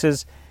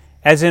sacrifices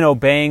as in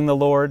obeying the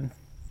Lord?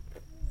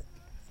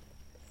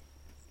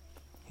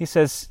 He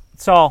says,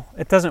 Saul,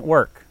 it doesn't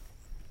work.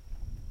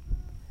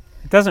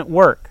 It doesn't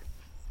work.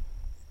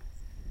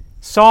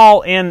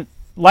 Saul, and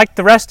like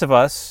the rest of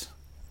us,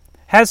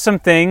 has some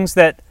things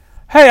that,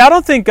 hey, I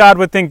don't think God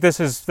would think this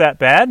is that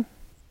bad.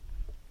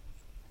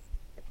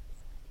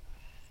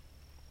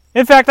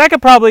 In fact, I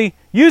could probably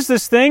use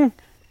this thing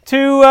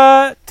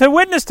to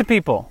witness to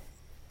people.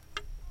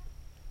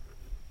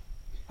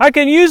 I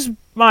can use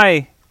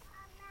my...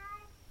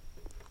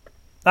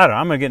 I don't know,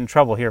 I'm going to get in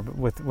trouble here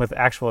with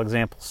actual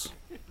examples.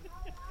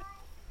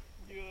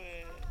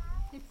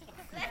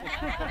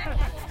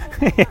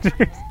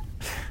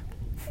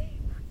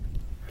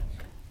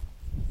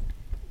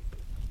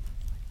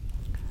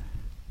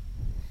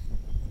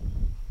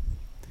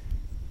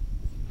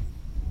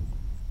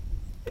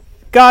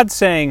 God's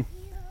saying,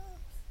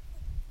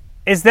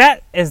 is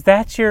that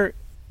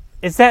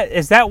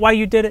why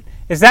you did it?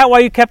 Is that why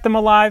you kept them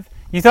alive?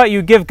 You thought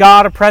you'd give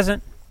God a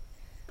present?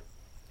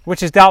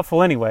 Which is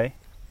doubtful anyway.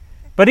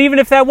 But even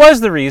if that was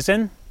the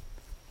reason,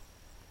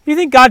 do you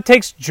think God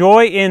takes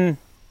joy in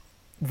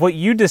what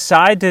you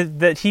decide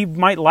that he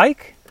might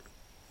like?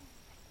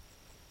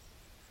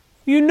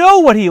 You know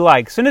what he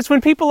likes, and it's when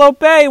people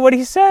obey what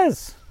he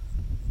says.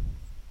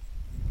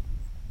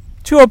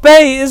 To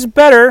obey is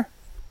better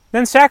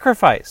than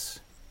sacrifice.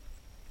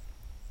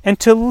 And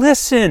to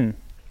listen.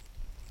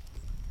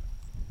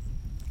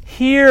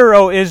 Hear,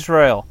 O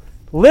Israel,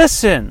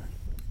 listen,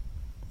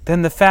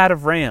 than the fat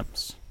of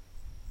rams.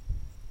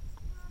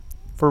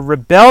 For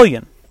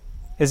rebellion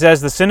is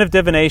as the sin of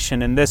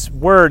divination, and this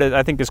word,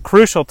 I think, is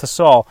crucial to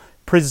Saul.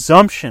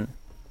 Presumption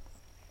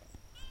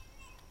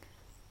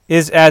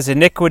is as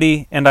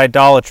iniquity and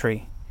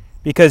idolatry.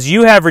 Because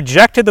you have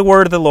rejected the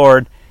word of the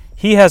Lord,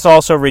 he has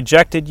also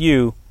rejected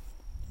you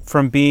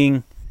from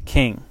being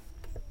king.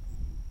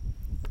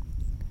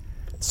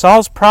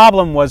 Saul's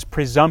problem was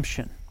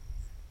presumption.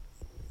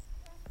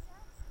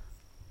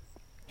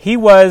 He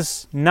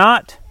was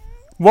not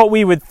what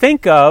we would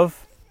think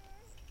of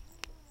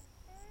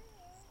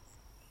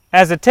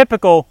as a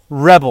typical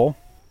rebel,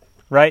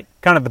 right?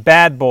 Kind of the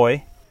bad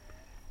boy.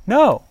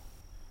 No.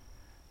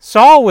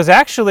 Saul was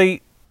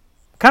actually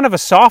kind of a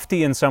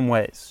softy in some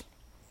ways.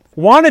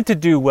 Wanted to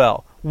do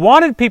well.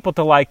 Wanted people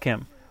to like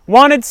him.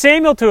 Wanted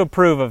Samuel to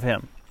approve of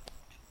him.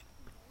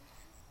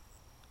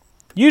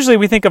 Usually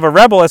we think of a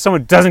rebel as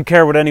someone who doesn't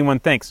care what anyone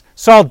thinks.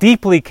 Saul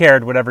deeply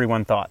cared what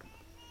everyone thought.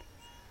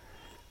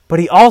 But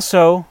he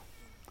also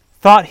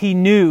thought he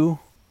knew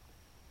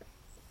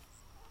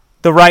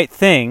the right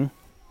thing,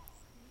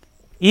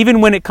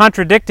 even when it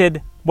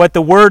contradicted what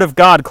the Word of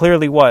God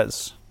clearly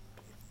was.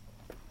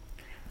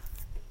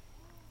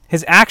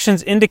 His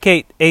actions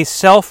indicate a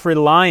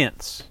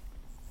self-reliance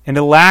and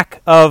a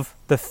lack of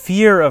the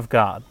fear of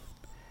God.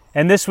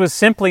 And this was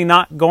simply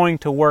not going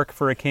to work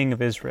for a king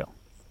of Israel.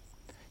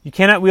 You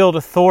cannot wield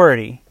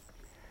authority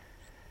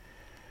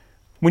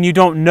when you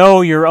don't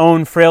know your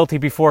own frailty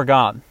before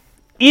God.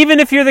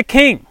 Even if you're the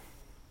king.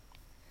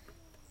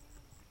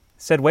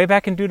 It said way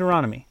back in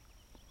Deuteronomy,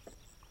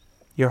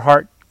 your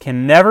heart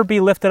can never be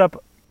lifted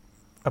up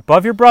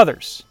above your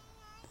brothers.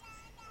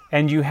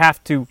 And you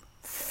have to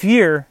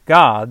fear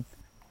God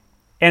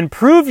and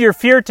prove your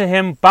fear to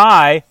him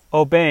by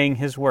obeying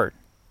his word.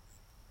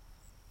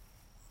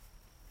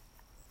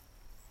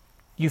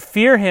 You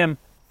fear him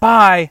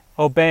by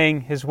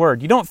obeying his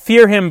word. You don't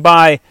fear him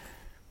by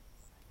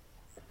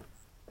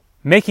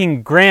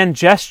making grand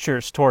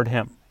gestures toward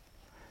him.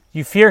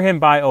 You fear him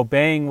by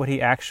obeying what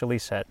he actually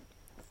said,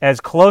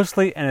 as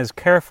closely and as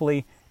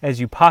carefully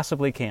as you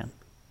possibly can.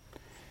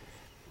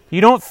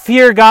 You don't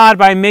fear God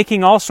by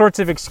making all sorts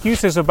of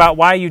excuses about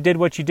why you did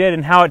what you did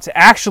and how it's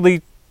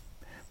actually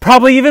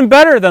probably even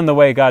better than the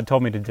way God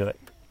told me to do it.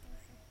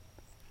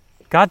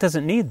 God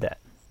doesn't need that.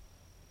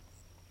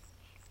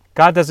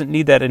 God doesn't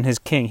need that in his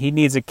king. He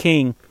needs a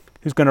king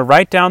who's going to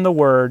write down the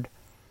word,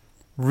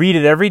 read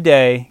it every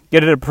day,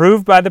 get it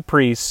approved by the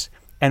priests,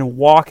 and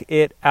walk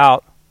it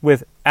out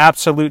with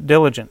absolute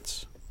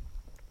diligence.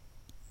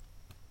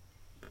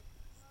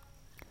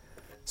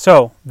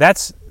 So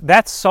that's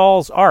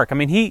Saul's arc. I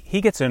mean,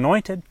 he gets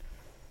anointed.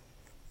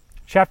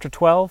 Chapter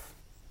 12.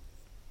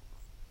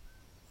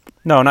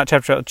 No, not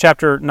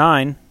chapter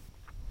 9.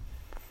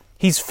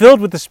 He's filled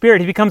with the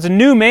Spirit. He becomes a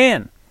new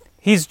man.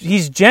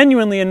 He's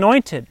genuinely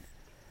anointed,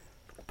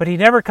 but he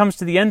never comes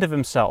to the end of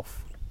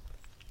himself.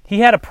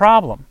 He had a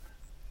problem.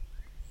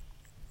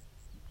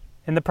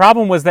 And the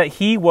problem was that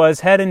he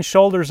was head and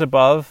shoulders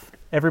above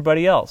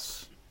everybody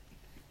else.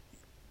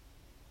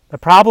 The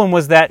problem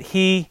was that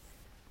he,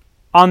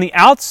 on the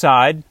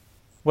outside,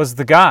 was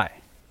the guy.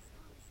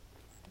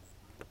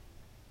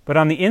 But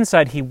on the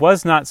inside, he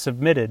was not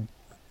submitted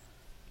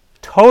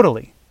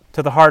totally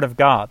to the heart of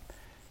God.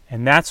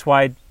 And that's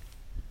why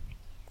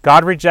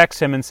God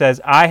rejects him and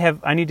says,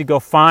 I need to go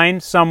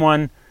find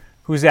someone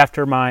who's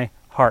after my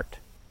heart.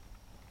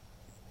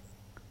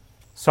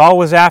 Saul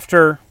was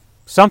after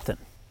something.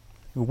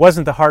 It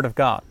wasn't the heart of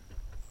God.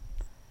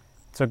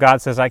 So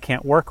God says, I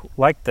can't work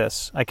like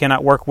this. I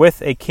cannot work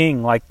with a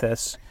king like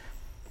this.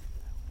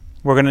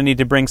 We're going to need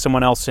to bring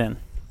someone else in.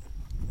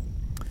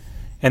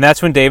 And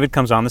that's when David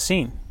comes on the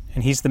scene.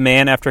 And he's the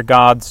man after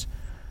God's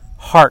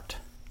heart.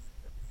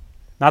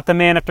 Not the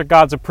man after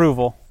God's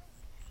approval.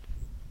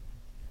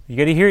 You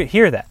got to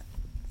hear that.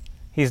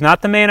 He's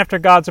not the man after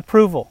God's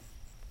approval.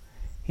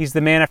 He's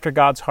the man after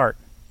God's heart.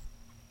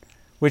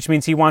 Which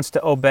means he wants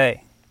to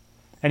obey.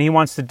 And he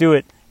wants to do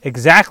it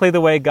exactly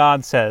the way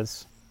God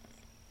says,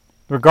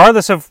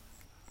 regardless of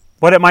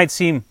what it might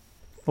seem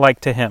like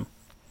to him.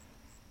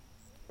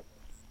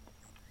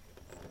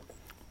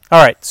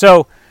 All right,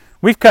 so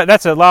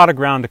that's a lot of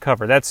ground to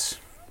cover. That's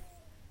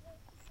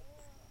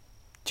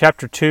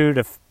chapter 2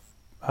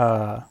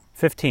 to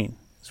 15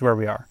 is where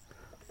we are.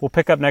 We'll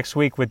pick up next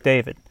week with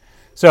David.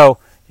 So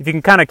if you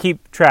can kind of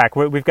keep track,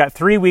 we've got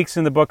 3 weeks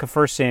in the book of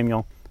 1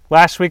 Samuel.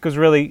 Last week was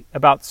really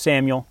about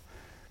Samuel.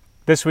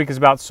 This week is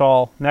about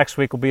Saul. Next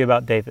week will be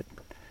about David,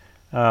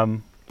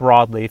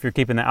 broadly, if you're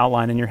keeping the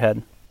outline in your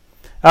head.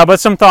 But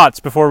some thoughts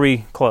before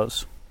we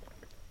close.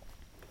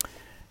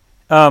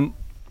 One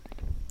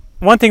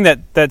thing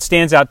that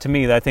stands out to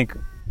me that I think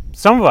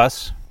some of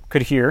us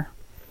could hear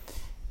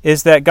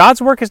is that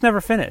God's work is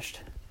never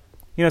finished.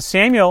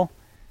 Samuel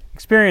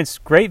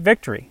experienced great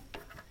victory,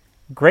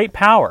 great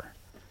power,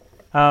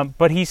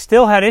 but he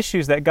still had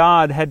issues that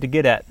God had to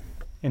get at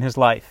in his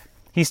life.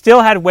 He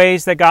still had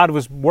ways that God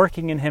was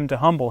working in him to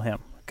humble him,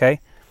 okay?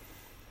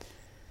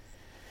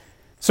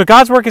 So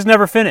God's work is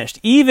never finished.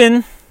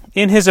 Even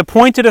in his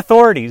appointed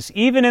authorities,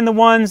 even in the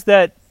ones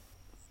that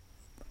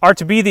are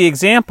to be the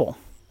example,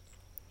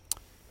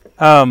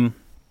 and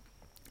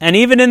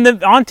even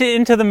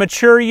into the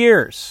mature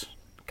years,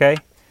 okay?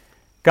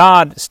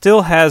 God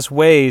still has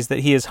ways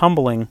that he is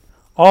humbling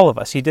all of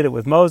us. He did it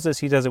with Moses.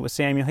 He does it with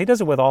Samuel. He does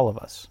it with all of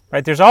us,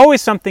 right? There's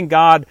always something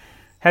God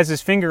has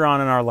his finger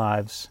on in our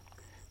lives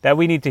that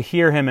we need to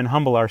hear him and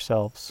humble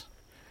ourselves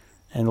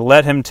and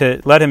let him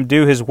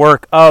do his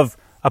work of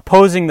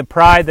opposing the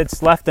pride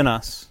that's left in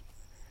us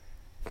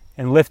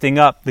and lifting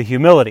up the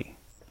humility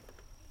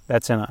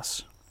that's in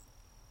us.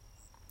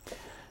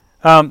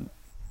 And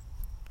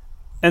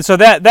so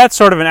that's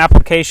sort of an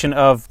application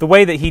of the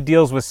way that he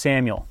deals with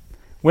Samuel.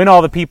 When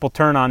all the people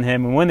turn on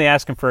him and when they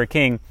ask him for a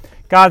king,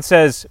 God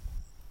says,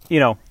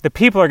 the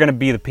people are going to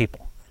be the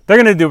people. They're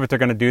going to do what they're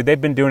going to do.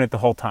 They've been doing it the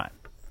whole time.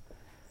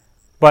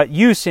 But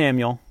you,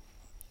 Samuel,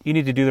 you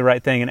need to do the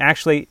right thing. And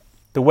actually,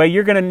 the way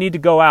you're going to need to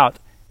go out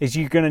is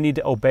you're going to need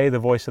to obey the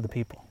voice of the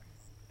people.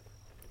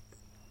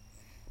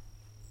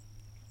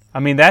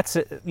 I mean, that's,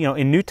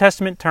 in New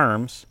Testament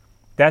terms,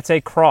 that's a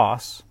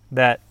cross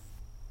that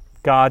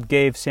God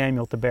gave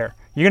Samuel to bear.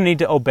 You're going to need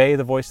to obey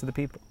the voice of the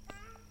people.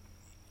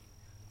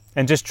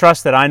 And just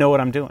trust that I know what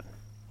I'm doing.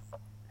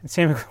 And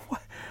Samuel goes,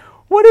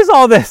 what is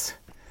all this?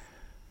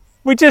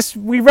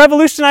 We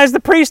revolutionized the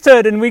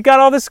priesthood and we got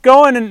all this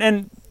going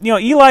and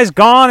Eli's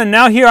gone and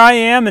now here I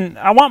am and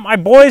I want my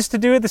boys to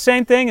do the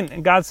same thing.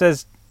 And God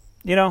says,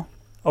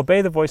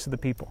 obey the voice of the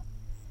people.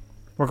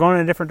 We're going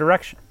in a different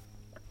direction.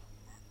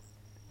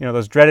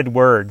 Those dreaded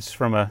words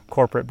from a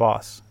corporate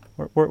boss.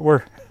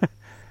 We're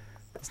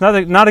it's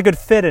not a good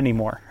fit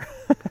anymore.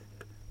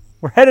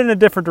 We're headed in a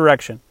different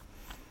direction.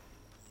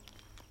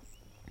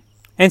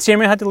 And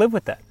Samuel had to live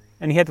with that.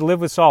 And he had to live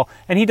with Saul.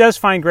 And he does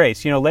find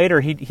grace. Later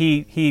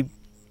he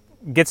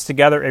gets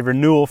together a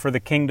renewal for the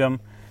kingdom.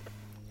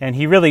 And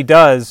he really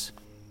does,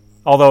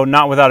 although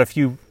not without a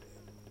few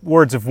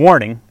words of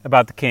warning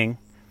about the king,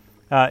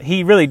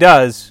 he really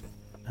does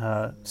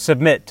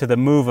submit to the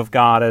move of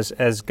God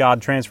as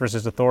God transfers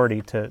his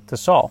authority to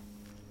Saul.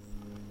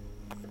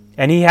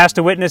 And he has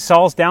to witness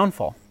Saul's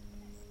downfall.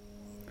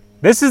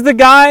 This is the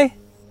guy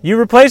you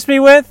replaced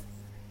me with?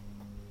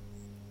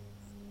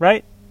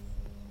 Right?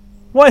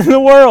 What in the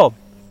world?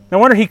 No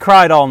wonder he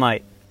cried all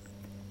night.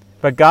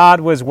 But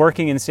God was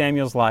working in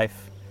Samuel's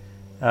life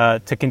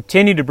to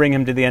continue to bring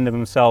him to the end of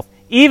himself,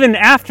 even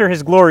after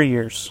his glory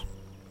years.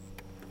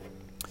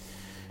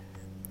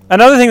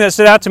 Another thing that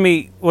stood out to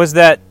me was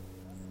that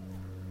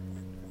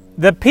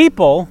the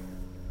people's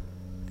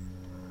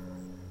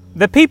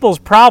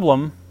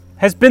problem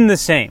has been the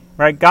same,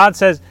 right? God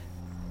says,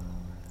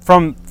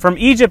 from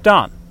Egypt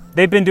on,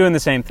 they've been doing the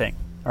same thing,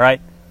 all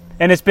right?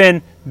 And it's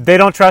been, they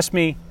don't trust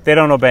me, they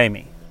don't obey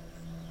me,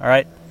 all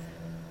right?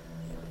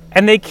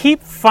 And they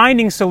keep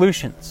finding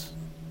solutions.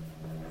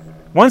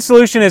 One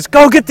solution is,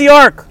 go get the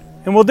ark,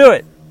 and we'll do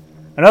it.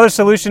 Another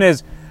solution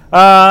is,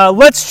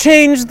 let's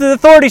change the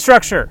authority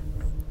structure.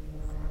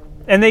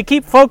 And they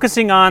keep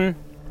focusing on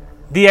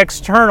the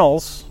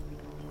externals.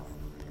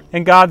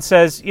 And God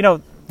says,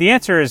 the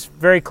answer is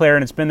very clear,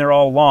 and it's been there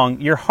all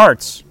along. Your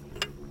hearts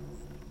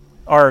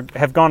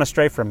have gone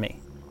astray from me.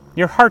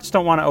 Your hearts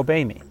don't want to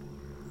obey me.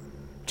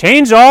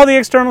 Change all the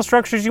external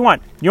structures you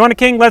want. You want a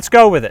king? Let's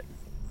go with it.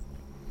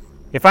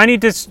 If I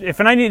need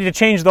to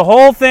change the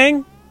whole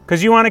thing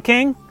because you want a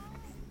king,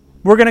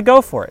 we're going to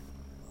go for it.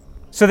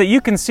 So that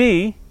you can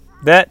see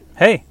that,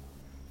 hey,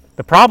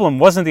 the problem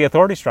wasn't the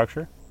authority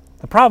structure.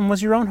 The problem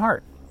was your own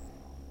heart.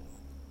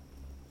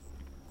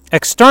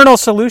 External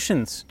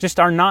solutions just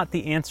are not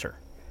the answer.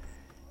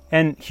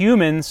 And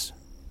humans,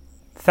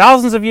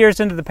 thousands of years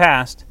into the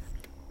past,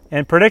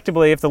 and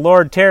predictably, if the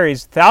Lord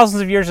tarries,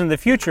 thousands of years into the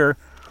future,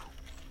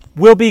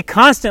 will be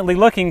constantly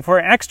looking for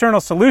an external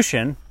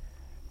solution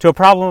to a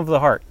problem of the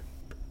heart.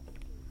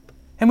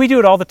 And we do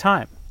it all the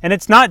time. And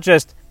it's not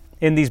just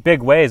in these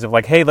big ways of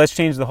like, hey, let's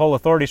change the whole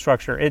authority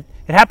structure. It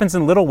happens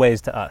in little ways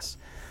to us.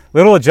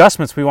 Little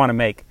adjustments we want to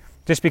make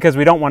just because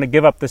we don't want to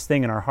give up this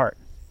thing in our heart.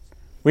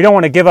 We don't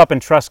want to give up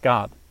and trust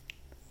God.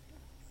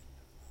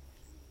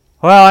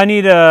 Well, I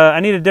need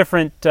a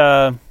different,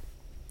 I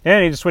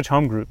need to switch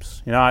home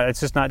groups.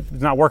 It's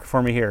not working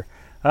for me here.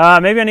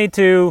 Maybe I need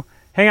to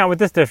hang out with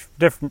this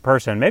different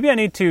person. Maybe I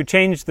need to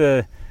adjust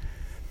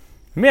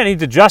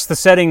the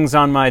settings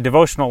on my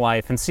devotional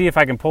life and see if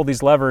I can pull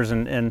these levers.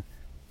 And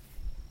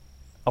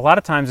a lot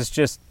of times it's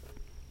just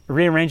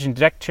rearranging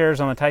deck chairs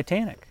on the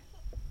Titanic.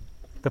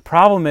 The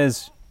problem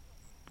is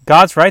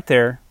God's right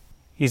there.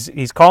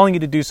 He's calling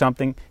you to do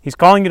something. He's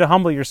calling you to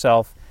humble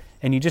yourself,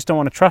 and you just don't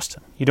want to trust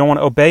Him. You don't want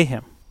to obey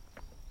Him.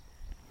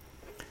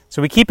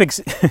 So we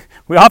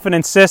often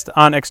insist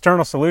on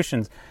external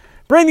solutions.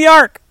 Bring the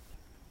ark.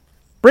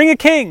 Bring a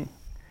king.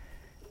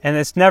 And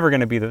it's never going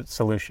to be the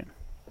solution.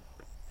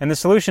 And the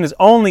solution is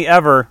only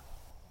ever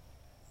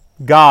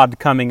God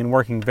coming and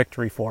working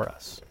victory for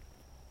us.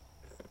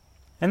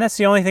 And that's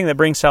the only thing that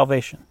brings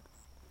salvation.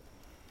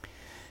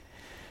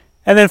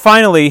 And then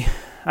finally,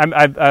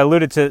 I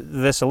alluded to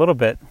this a little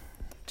bit,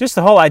 just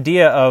the whole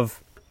idea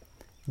of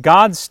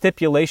God's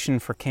stipulation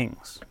for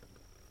kings.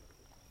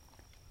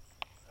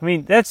 I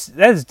mean, that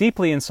is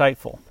deeply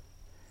insightful.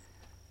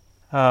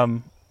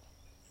 A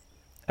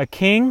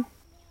king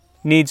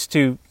needs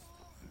to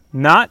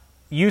not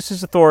use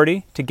his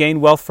authority to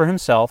gain wealth for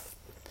himself,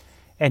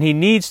 and he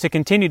needs to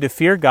continue to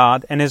fear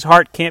God, and his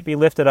heart can't be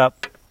lifted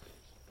up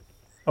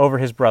over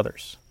his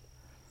brothers.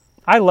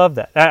 I love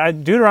that.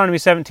 Deuteronomy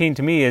 17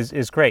 to me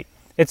is great.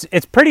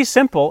 It's pretty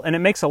simple, and it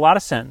makes a lot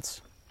of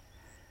sense.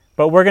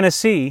 But we're going to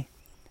see,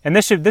 and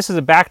this is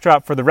a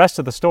backdrop for the rest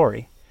of the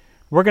story,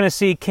 we're going to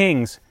see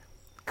kings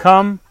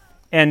come,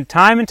 and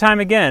time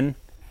again,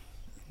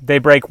 they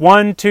break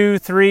 1, 2,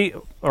 3,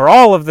 or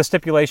all of the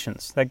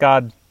stipulations that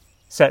God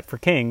set for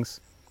kings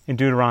in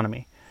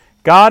Deuteronomy.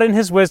 God in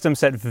His wisdom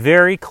set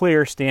very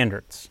clear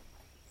standards.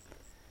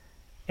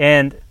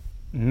 And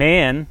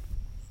man,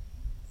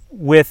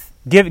 with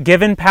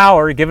given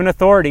power, given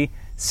authority,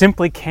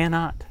 simply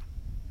cannot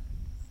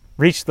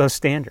reach those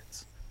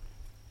standards.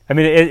 I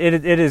mean,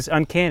 it is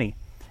uncanny.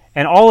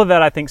 And all of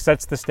that, I think,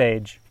 sets the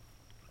stage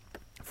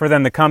for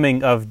then the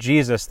coming of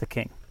Jesus the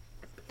King.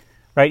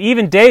 Right?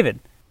 Even David,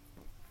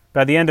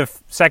 by the end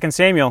of 2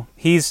 Samuel,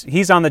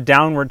 he's on the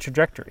downward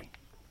trajectory.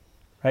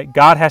 Right?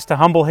 God has to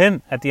humble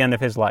him at the end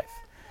of his life.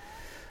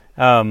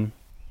 And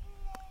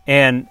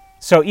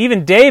so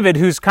even David,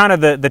 who's kind of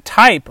the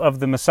type of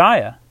the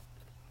Messiah,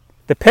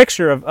 the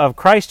picture of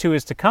Christ who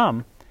is to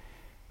come,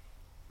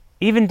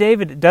 even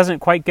David doesn't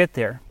quite get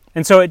there.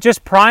 And so it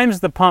just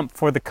primes the pump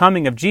for the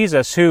coming of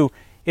Jesus, who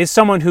is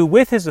someone who,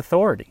 with his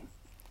authority,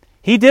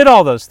 he did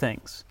all those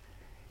things.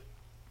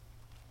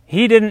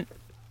 He didn't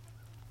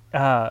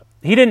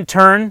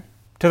turn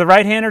to the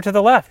right hand or to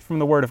the left from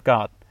the Word of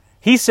God.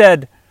 He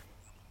said,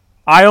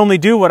 I only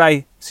do what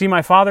I see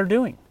my Father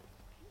doing.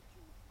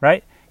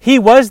 Right? He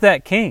was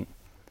that king,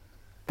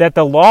 that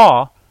the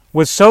law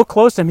was so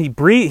close to him.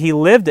 He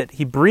lived it.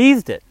 He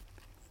breathed it.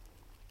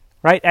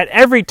 Right? At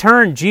every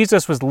turn,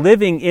 Jesus was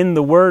living in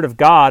the Word of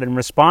God and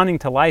responding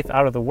to life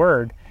out of the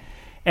Word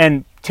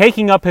and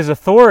taking up his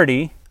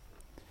authority,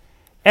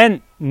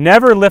 and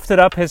never lifted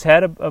up his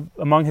head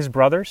among his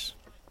brothers.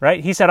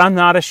 Right? He said, I'm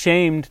not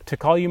ashamed to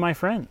call you my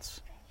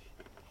friends.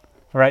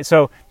 All right?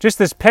 So just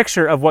this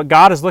picture of what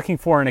God is looking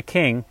for in a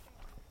king,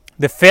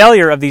 the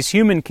failure of these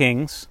human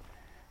kings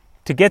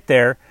to get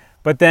there,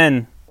 but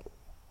then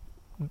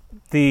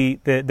the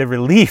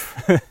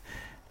relief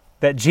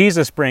that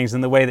Jesus brings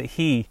in the way that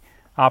He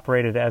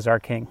operated as our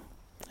King.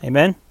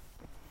 Amen?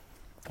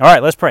 All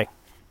right, let's pray.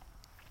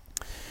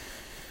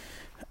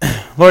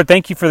 Lord,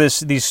 thank You for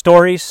these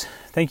stories.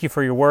 Thank You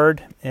for Your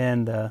Word.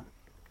 And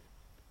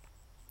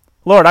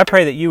Lord, I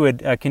pray that You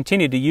would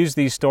continue to use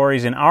these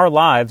stories in our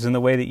lives in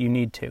the way that You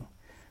need to.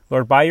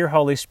 Lord, by Your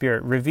Holy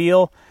Spirit,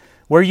 reveal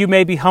where You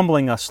may be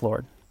humbling us,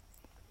 Lord.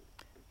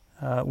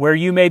 Where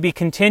You may be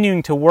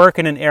continuing to work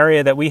in an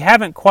area that we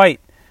haven't quite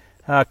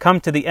come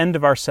to the end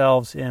of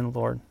ourselves in,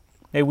 Lord.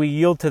 May we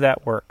yield to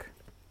that work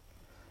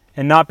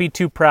and not be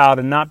too proud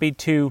and not be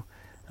too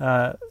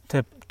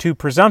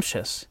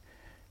presumptuous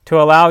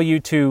to allow you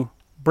to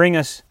bring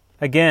us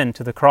again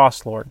to the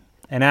cross, Lord,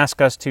 and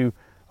ask us to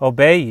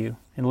obey you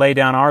and lay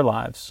down our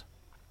lives.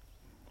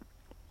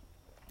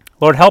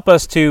 Lord, help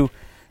us to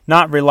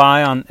not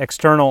rely on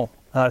external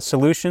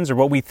solutions or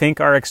what we think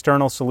are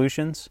external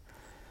solutions,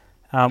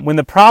 when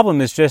the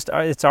problem is just,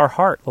 it's our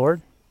heart,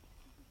 Lord.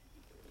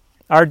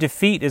 Our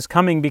defeat is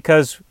coming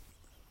because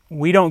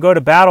we don't go to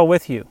battle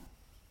with you.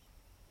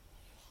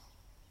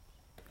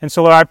 And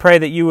so, Lord, I pray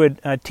that you would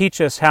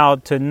teach us how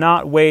to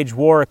not wage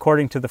war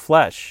according to the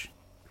flesh,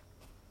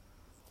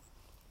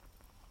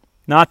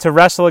 not to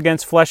wrestle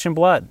against flesh and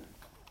blood,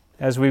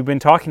 as we've been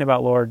talking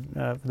about, Lord,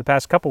 for the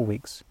past couple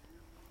weeks,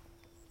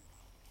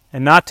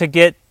 and not to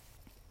get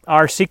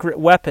our secret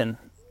weapon,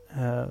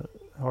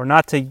 or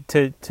not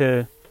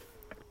to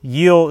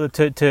yield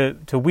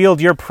to wield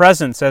your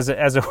presence as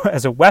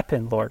a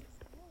weapon, Lord,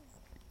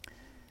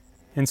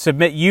 and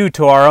submit you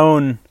to our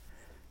own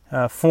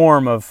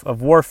form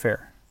of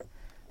warfare.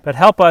 But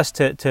help us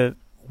to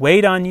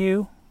wait on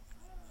you,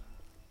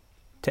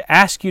 to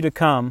ask you to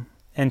come,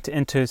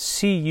 and to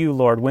see you,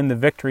 Lord, win the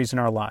victories in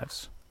our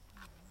lives.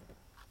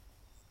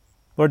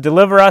 Lord,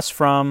 deliver us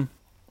from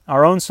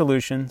our own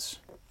solutions.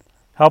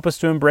 Help us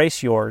to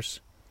embrace yours.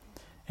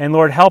 And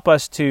Lord, help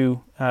us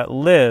to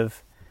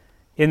live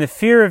in the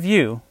fear of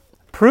you,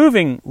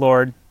 proving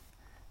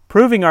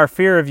our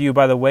fear of you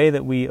by the way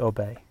that we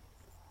obey.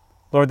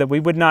 Lord, that we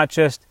would not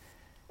just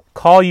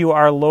call you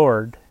our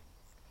Lord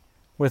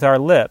with our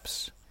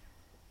lips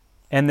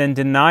and then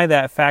deny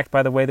that fact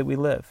by the way that we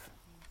live.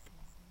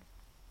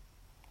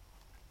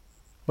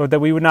 Lord, that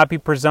we would not be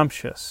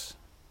presumptuous,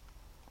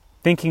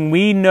 thinking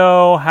we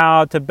know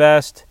how to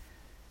best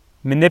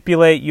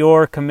manipulate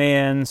your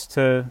commands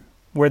to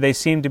where they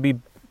seem to be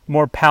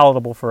more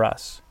palatable for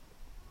us.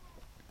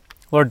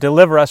 Lord,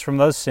 deliver us from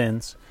those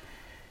sins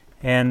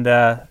and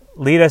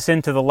lead us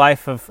into the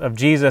life of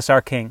Jesus,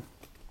 our King,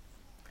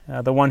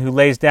 the one who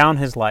lays down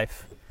his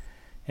life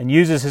and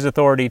uses his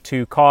authority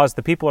to cause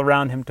the people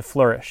around him to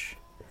flourish,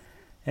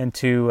 and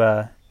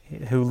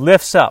who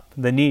lifts up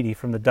the needy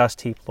from the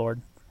dust heap,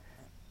 Lord.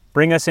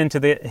 Bring us into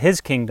his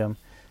kingdom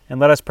and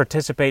let us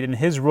participate in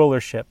his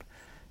rulership.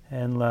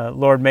 And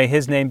Lord, may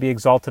his name be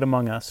exalted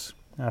among us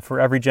for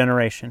every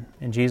generation.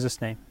 In Jesus'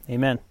 name,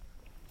 amen.